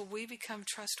until we become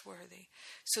trustworthy.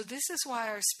 So this is why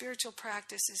our spiritual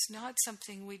practice is not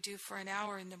something we do for an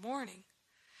hour in the morning.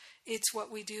 It's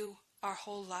what we do our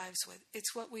whole lives with.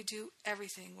 It's what we do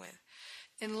everything with.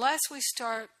 Unless we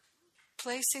start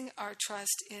placing our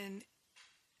trust in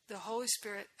the Holy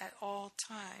Spirit at all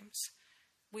times,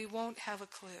 we won't have a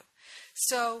clue.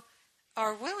 So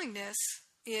our willingness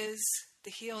is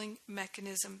the healing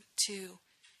mechanism to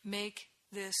make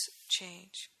this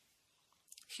change.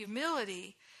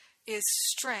 Humility is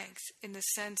strength in the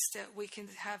sense that we can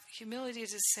have humility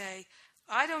to say,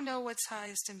 I don't know what's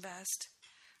highest and best.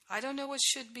 I don't know what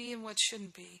should be and what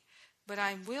shouldn't be, but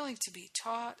I'm willing to be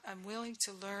taught, I'm willing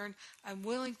to learn, I'm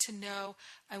willing to know,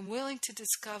 I'm willing to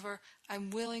discover,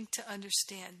 I'm willing to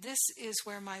understand. This is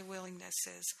where my willingness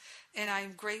is, and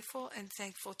I'm grateful and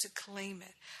thankful to claim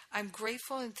it. I'm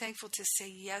grateful and thankful to say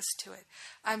yes to it.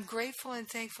 I'm grateful and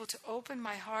thankful to open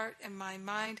my heart and my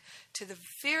mind to the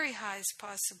very highest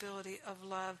possibility of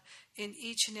love in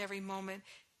each and every moment,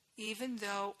 even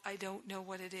though I don't know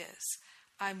what it is.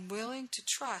 I'm willing to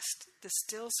trust the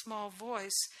still small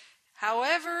voice.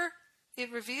 However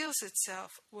it reveals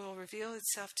itself, will reveal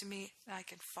itself to me, and I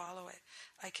can follow it.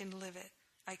 I can live it.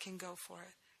 I can go for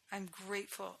it. I'm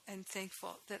grateful and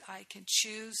thankful that I can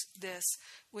choose this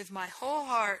with my whole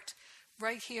heart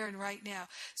right here and right now.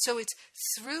 So it's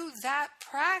through that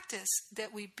practice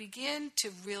that we begin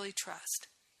to really trust.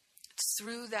 It's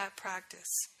through that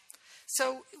practice.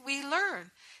 So we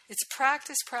learn. It's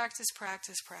practice, practice,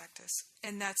 practice, practice.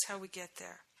 And that's how we get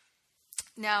there.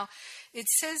 Now, it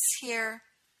says here,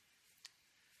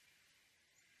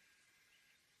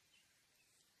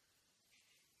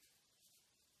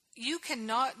 you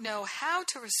cannot know how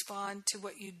to respond to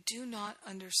what you do not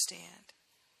understand.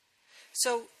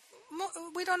 So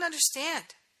we don't understand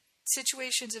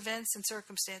situations, events, and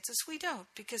circumstances. We don't,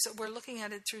 because we're looking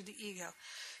at it through the ego.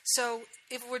 So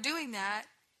if we're doing that,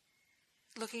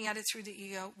 looking at it through the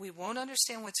ego, we won't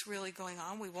understand what's really going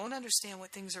on. We won't understand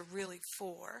what things are really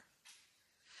for.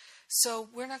 So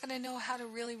we're not going to know how to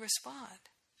really respond.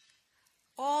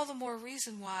 All the more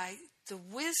reason why the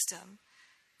wisdom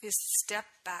is to step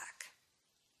back,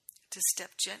 to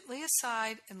step gently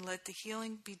aside and let the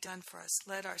healing be done for us.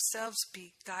 Let ourselves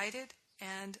be guided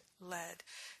and led.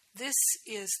 This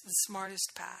is the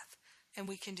smartest path, and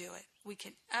we can do it. We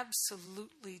can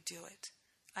absolutely do it.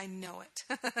 I know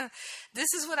it.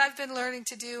 This is what I've been learning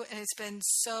to do, and it's been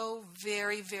so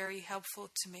very, very helpful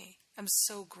to me. I'm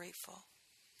so grateful.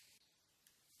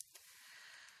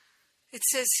 It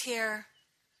says here,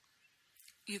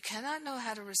 you cannot know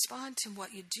how to respond to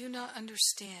what you do not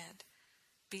understand.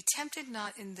 Be tempted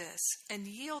not in this, and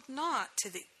yield not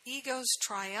to the ego's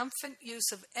triumphant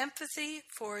use of empathy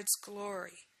for its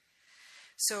glory.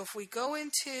 So if we go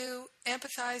into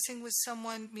empathizing with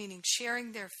someone, meaning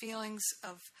sharing their feelings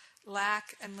of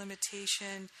lack and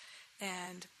limitation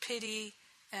and pity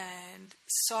and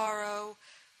sorrow,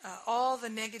 all the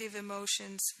negative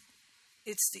emotions,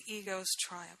 it's the ego's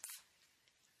triumph.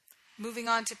 Moving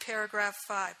on to paragraph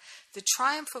 5. The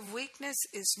triumph of weakness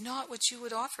is not what you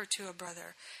would offer to a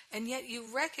brother, and yet you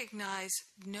recognize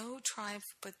no triumph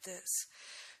but this.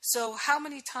 So how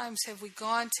many times have we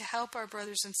gone to help our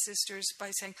brothers and sisters by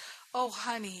saying, oh,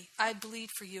 honey, I bleed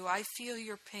for you. I feel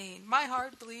your pain. My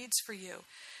heart bleeds for you.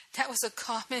 That was a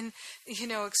common,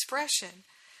 expression,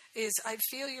 is I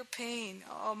feel your pain.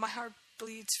 Oh, my heart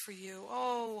bleeds for you.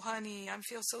 Oh, honey, I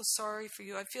feel so sorry for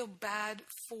you. I feel bad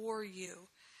for you.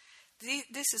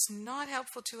 This is not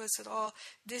helpful to us at all.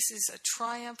 This is a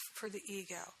triumph for the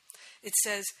ego. It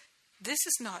says, this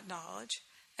is not knowledge.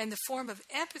 And the form of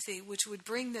empathy which would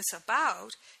bring this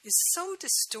about is so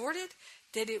distorted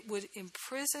that it would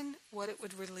imprison what it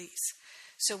would release.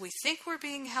 So we think we're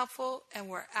being helpful, and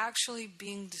we're actually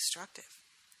being destructive.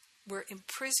 We're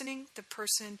imprisoning the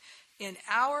person in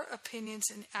our opinions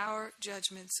and our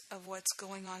judgments of what's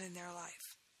going on in their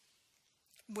life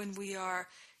when we are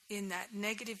in that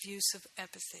negative use of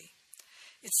empathy.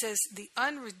 It says the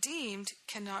unredeemed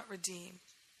cannot redeem,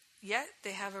 yet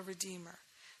they have a redeemer.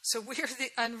 So we are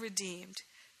the unredeemed,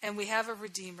 and we have a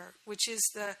redeemer, which is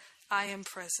the I Am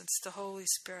Presence, the Holy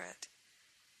Spirit.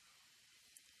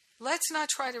 Let's not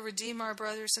try to redeem our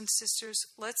brothers and sisters.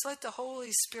 Let's let the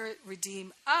Holy Spirit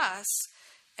redeem us,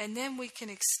 and then we can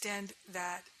extend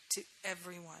that to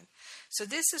everyone. So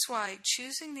this is why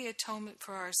choosing the atonement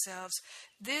for ourselves,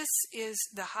 this is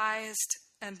the highest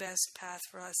and best path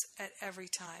for us at every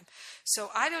time. So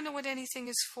I don't know what anything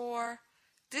is for.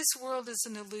 This world is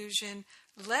an illusion.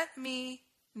 Let me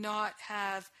not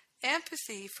have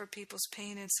empathy for people's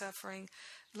pain and suffering.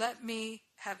 Let me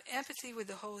have empathy with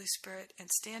the Holy Spirit and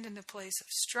stand in a place of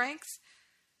strength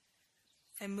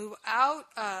and move out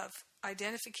of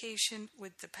identification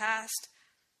with the past,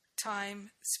 time,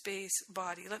 space,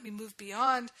 body. Let me move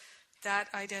beyond that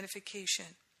identification.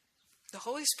 The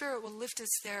Holy Spirit will lift us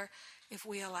there if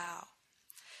we allow.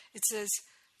 It says,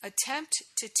 attempt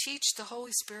to teach the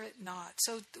Holy Spirit not.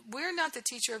 So we're not the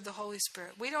teacher of the Holy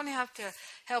Spirit. We don't have to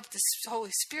help the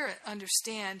Holy Spirit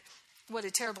understand what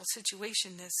a terrible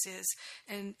situation this is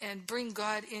and bring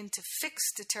God in to fix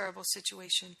the terrible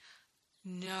situation.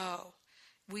 No.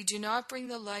 We do not bring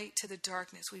the light to the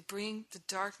darkness. We bring the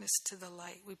darkness to the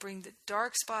light. We bring the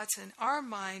dark spots in our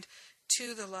mind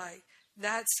to the light.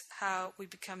 That's how we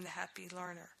become the happy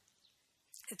learner.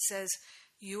 It says,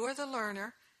 you are the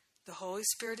learner, the Holy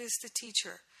Spirit is the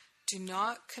teacher. Do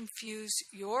not confuse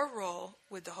your role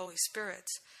with the Holy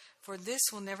Spirit's, for this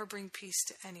will never bring peace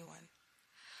to anyone.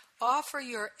 Offer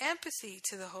your empathy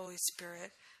to the Holy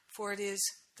Spirit, for it is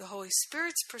the Holy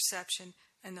Spirit's perception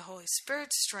and the Holy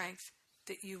Spirit's strength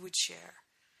that you would share.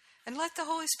 And let the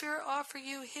Holy Spirit offer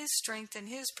you His strength and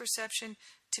His perception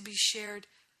to be shared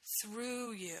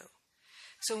through you.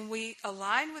 So when we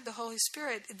align with the Holy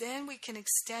Spirit, then we can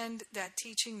extend that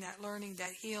teaching, that learning,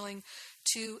 that healing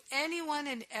to anyone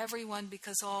and everyone,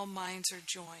 because all minds are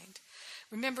joined.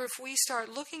 Remember, if we start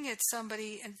looking at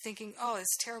somebody and thinking, oh,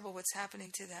 it's terrible what's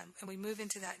happening to them, and we move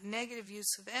into that negative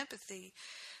use of empathy,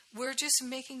 we're just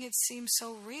making it seem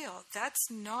so real.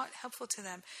 That's not helpful to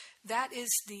them. That is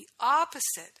the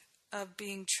opposite of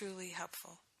being truly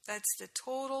helpful. That's the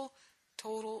total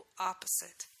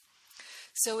opposite.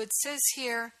 So it says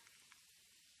here,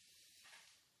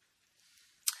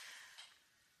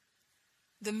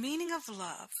 the meaning of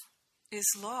love is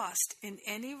lost in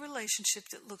any relationship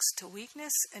that looks to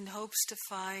weakness and hopes to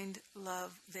find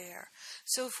love there.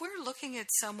 So if we're looking at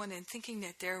someone and thinking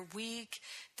that they're weak,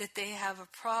 that they have a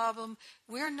problem,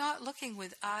 we're not looking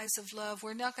with eyes of love.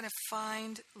 We're not going to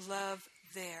find love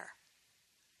there.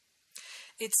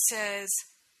 It says,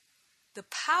 the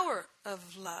power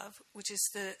of love, which is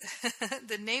the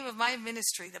the name of my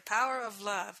ministry, the power of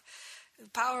love,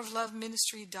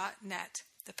 powerofloveministry.net.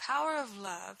 The power of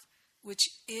love, which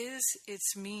is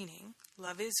its meaning,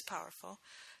 love is powerful,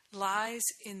 lies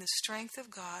in the strength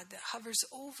of God that hovers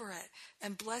over it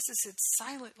and blesses it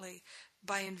silently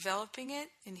by enveloping it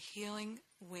in healing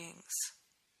wings.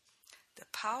 The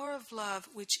power of love,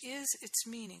 which is its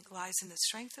meaning, lies in the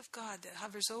strength of God that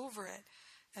hovers over it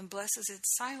and blesses it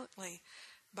silently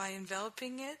by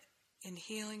enveloping it in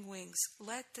healing wings.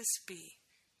 Let this be.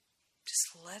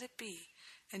 Just let it be.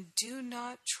 And do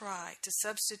not try to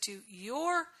substitute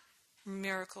your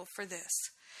miracle for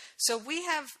this. So we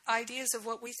have ideas of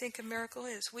what we think a miracle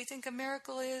is. We think a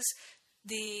miracle is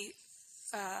the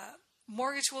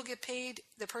mortgage will get paid,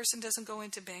 the person doesn't go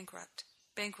into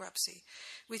bankruptcy.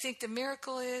 We think the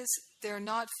miracle is they're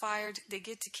not fired, they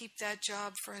get to keep that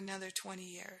job for another 20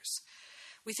 years.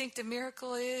 We think the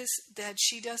miracle is that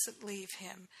she doesn't leave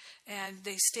him and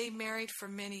they stay married for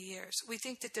many years. We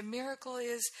think that the miracle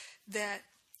is that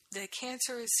the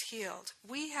cancer is healed.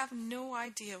 We have no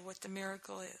idea what the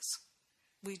miracle is.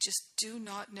 We just do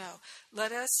not know.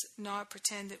 Let us not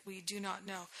pretend that we do not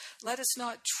know. Let us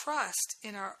not trust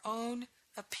in our own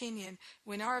opinion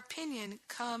when our opinion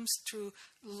comes through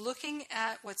looking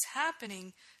at what's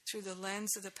happening through the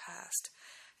lens of the past.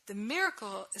 The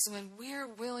miracle is when we're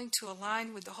willing to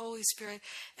align with the Holy Spirit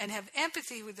and have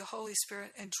empathy with the Holy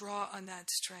Spirit and draw on that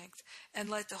strength and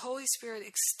let the Holy Spirit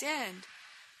extend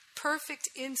perfect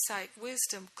insight,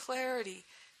 wisdom, clarity,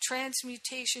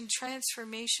 transmutation,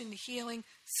 transformation, healing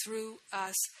through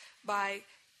us by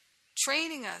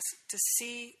training us to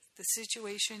see the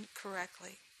situation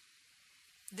correctly.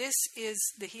 This is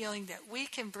the healing that we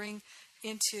can bring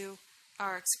into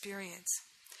our experience.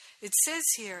 It says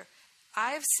here,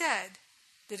 I have said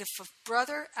that if a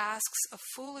brother asks a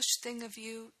foolish thing of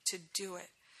you, to do it.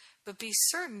 But be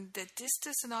certain that this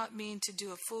does not mean to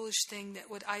do a foolish thing that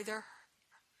would either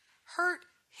hurt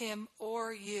him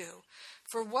or you.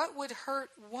 For what would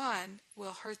hurt one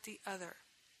will hurt the other.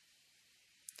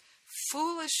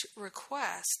 Foolish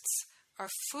requests are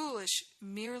foolish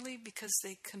merely because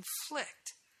they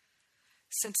conflict,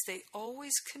 since they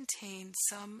always contain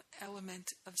some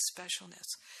element of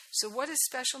specialness. So what is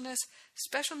specialness?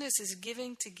 Specialness is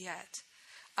giving to get.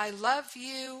 I love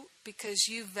you because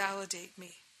you validate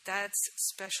me. That's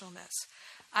specialness.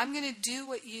 I'm going to do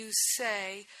what you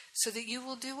say so that you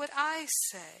will do what I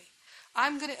say.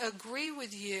 I'm going to agree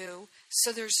with you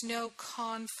so there's no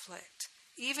conflict,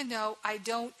 even though I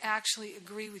don't actually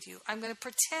agree with you. I'm going to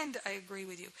pretend I agree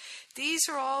with you. These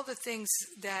are all the things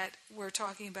that we're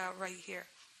talking about right here.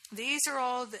 These are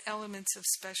all the elements of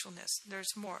specialness.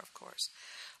 There's more, of course.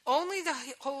 Only the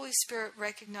Holy Spirit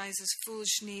recognizes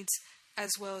foolish needs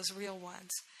as well as real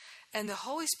ones. And the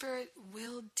Holy Spirit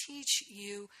will teach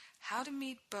you how to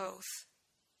meet both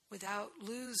without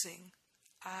losing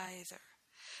either.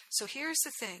 So here's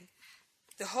the thing.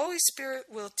 The Holy Spirit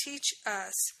will teach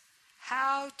us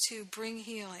how to bring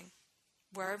healing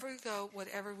wherever we go,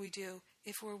 whatever we do,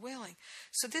 if we're willing.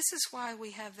 So this is why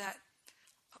we have that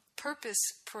purpose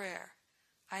prayer.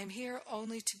 I am here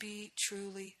only to be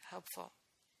truly helpful.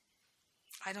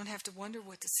 I don't have to wonder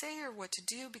what to say or what to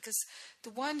do because the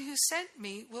one who sent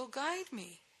me will guide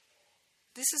me.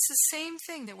 This is the same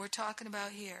thing that we're talking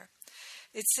about here.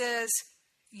 It says,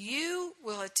 you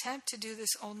will attempt to do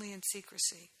this only in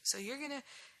secrecy. So you're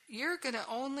going to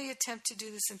only attempt to do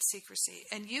this in secrecy.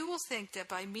 And you will think that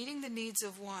by meeting the needs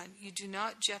of one, you do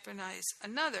not jeopardize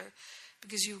another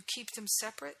because you keep them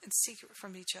separate and secret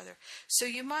from each other. So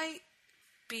you might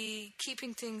be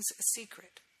keeping things a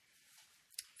secret.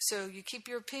 So you keep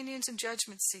your opinions and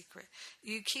judgments secret.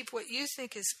 You keep what you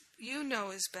think you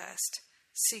know is best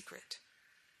secret.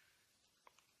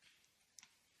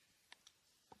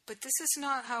 But this is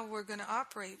not how we're going to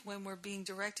operate when we're being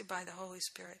directed by the Holy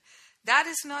Spirit. That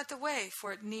is not the way,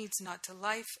 for it needs not to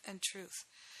life and truth.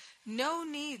 No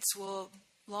needs will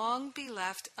long be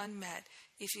left unmet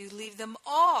if you leave them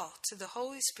all to the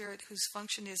Holy Spirit, whose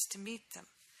function is to meet them.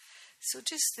 So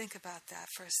just think about that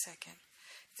for a second.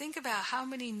 Think about how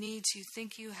many needs you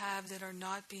think you have that are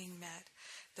not being met.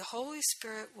 The Holy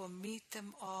Spirit will meet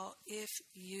them all if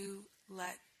you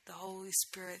let the Holy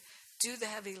Spirit do the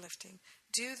heavy lifting,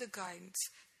 do the guidance,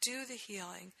 do the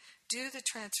healing, do the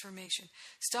transformation.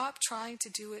 Stop trying to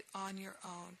do it on your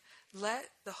own. Let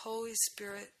the Holy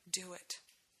Spirit do it.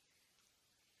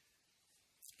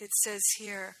 It says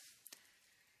here,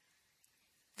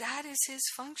 that is His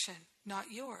function,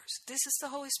 not yours. This is the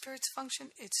Holy Spirit's function.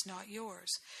 It's not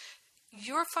yours.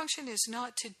 Your function is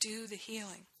not to do the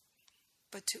healing,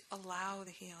 but to allow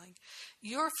the healing.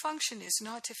 Your function is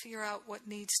not to figure out what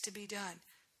needs to be done.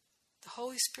 The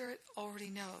Holy Spirit already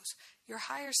knows. Your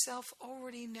higher self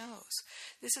already knows.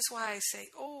 This is why I say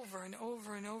over and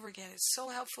over and over again, it's so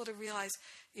helpful to realize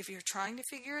if you're trying to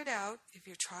figure it out, if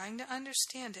you're trying to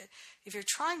understand it, if you're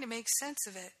trying to make sense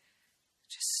of it,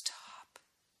 just stop.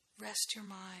 Rest your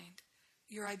mind.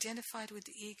 You're identified with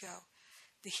the ego.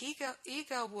 The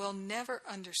ego will never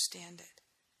understand it.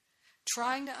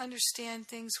 Trying to understand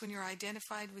things when you're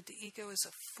identified with the ego is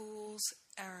a fool's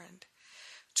errand.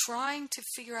 Trying to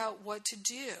figure out what to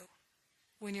do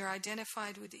when you're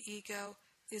identified with the ego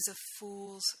is a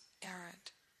fool's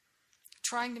errand.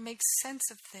 Trying to make sense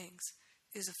of things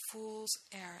is a fool's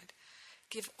errand.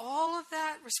 Give all of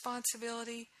that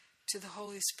responsibility to the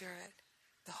Holy Spirit.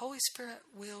 The Holy Spirit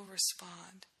will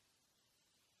respond.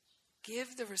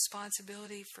 Give the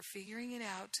responsibility for figuring it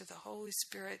out to the Holy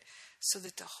Spirit so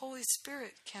that the Holy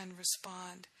Spirit can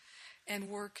respond and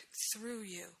work through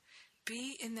you.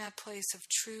 Be in that place of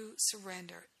true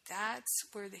surrender. That's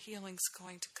where the healing's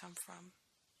going to come from.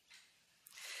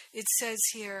 It says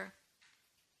here,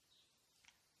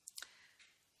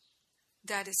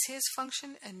 that is His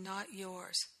function and not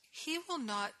yours. He will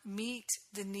not meet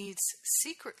the needs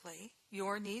secretly,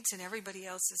 your needs and everybody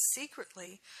else's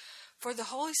secretly, for the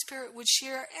Holy Spirit would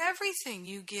share everything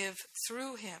you give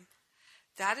through Him.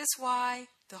 That is why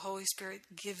the Holy Spirit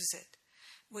gives it.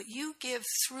 What you give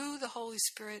through the Holy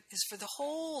Spirit is for the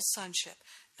whole sonship,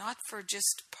 not for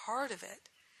just part of it.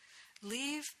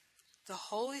 Leave the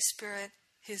Holy Spirit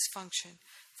His function,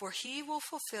 for He will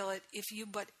fulfill it if you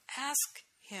but ask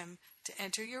Him to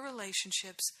enter your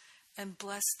relationships and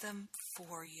bless them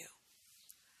for you.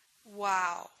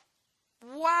 Wow.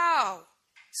 Wow.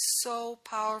 So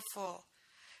powerful.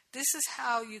 This is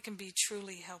how you can be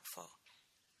truly helpful.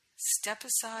 Step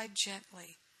aside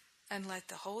gently and let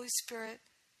the Holy Spirit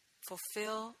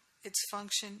fulfill its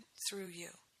function through you.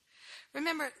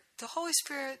 Remember, the Holy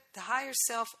Spirit, the higher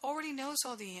self, already knows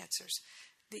all the answers.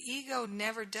 The ego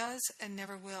never does and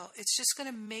never will. It's just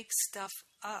going to make stuff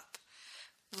up,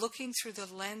 looking through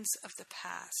the lens of the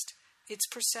past. Its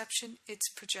perception, its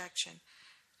projection.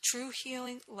 True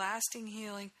healing, lasting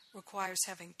healing, requires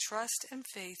having trust and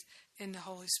faith in the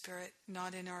Holy Spirit,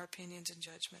 not in our opinions and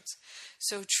judgments.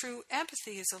 So true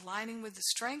empathy is aligning with the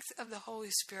strength of the Holy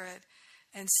Spirit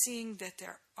and seeing that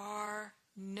there are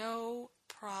no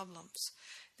problems.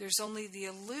 There's only the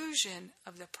illusion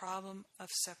of the problem of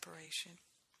separation.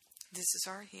 This is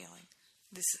our healing.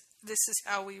 This is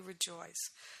how we rejoice.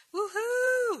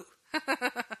 Woohoo!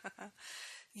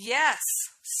 Yes,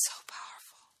 so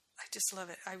powerful. I just love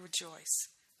it. I rejoice.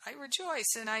 I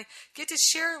rejoice, and I get to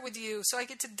share it with you, so I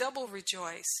get to double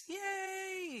rejoice.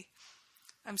 Yay!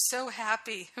 I'm so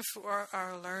happy for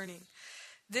our learning.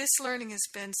 This learning has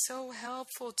been so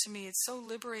helpful to me. It's so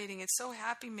liberating. It's so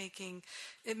happy-making.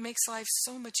 It makes life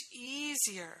so much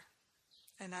easier,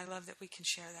 and I love that we can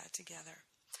share that together.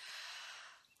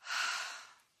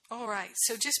 All right,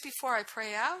 so just before I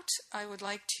pray out, I would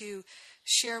like to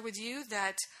share with you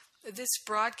that this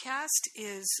broadcast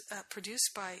is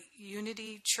produced by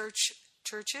Unity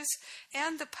Churches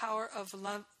and the Power of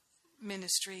Love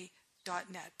Ministry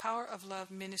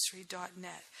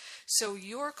powerofloveministry.net. So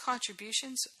your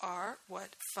contributions are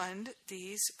what fund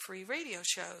these free radio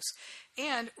shows.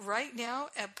 And right now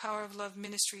at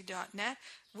powerofloveministry.net,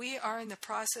 we are in the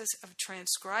process of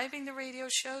transcribing the radio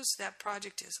shows. That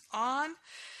project is on,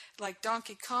 like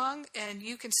Donkey Kong, and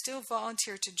you can still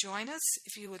volunteer to join us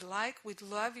if you would like. We'd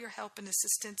love your help and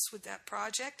assistance with that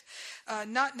project.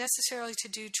 Not necessarily to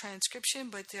do transcription,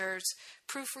 but there's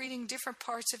proofreading, different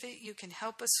parts of it you can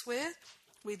help us with.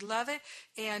 We'd love it,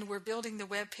 and we're building the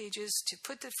web pages to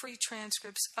put the free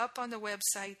transcripts up on the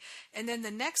website. And then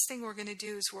the next thing we're going to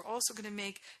do is we're also going to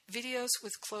make videos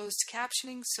with closed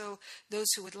captioning, so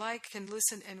those who would like can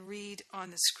listen and read on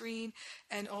the screen.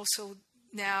 And also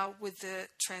now with the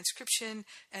transcription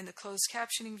and the closed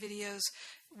captioning videos,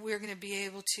 we're going to be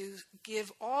able to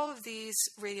give all of these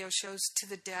radio shows to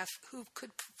the deaf who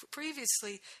could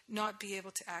previously not be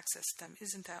able to access them.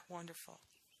 Isn't that wonderful?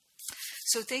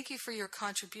 So thank you for your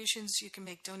contributions. You can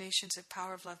make donations at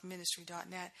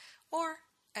powerofloveministry.net or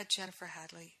at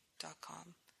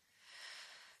jenniferhadley.com.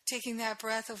 Taking that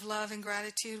breath of love and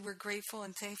gratitude, we're grateful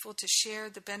and thankful to share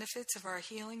the benefits of our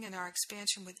healing and our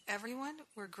expansion with everyone.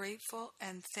 We're grateful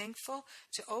and thankful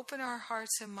to open our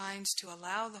hearts and minds to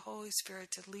allow the Holy Spirit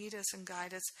to lead us and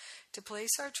guide us, to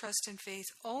place our trust and faith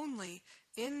only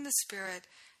in the Spirit,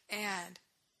 and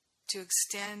to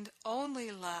extend only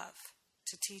love,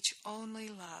 to teach only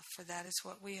love, for that is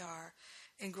what we are.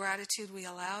 In gratitude, we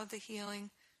allow the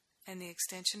healing and the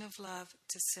extension of love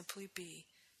to simply be.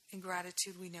 In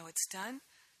gratitude, we know it's done,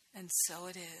 and so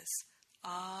it is.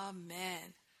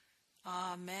 Amen.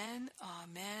 Amen,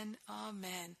 amen,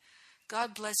 amen.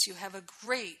 God bless you. Have a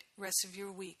great rest of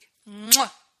your week.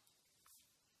 Mwah!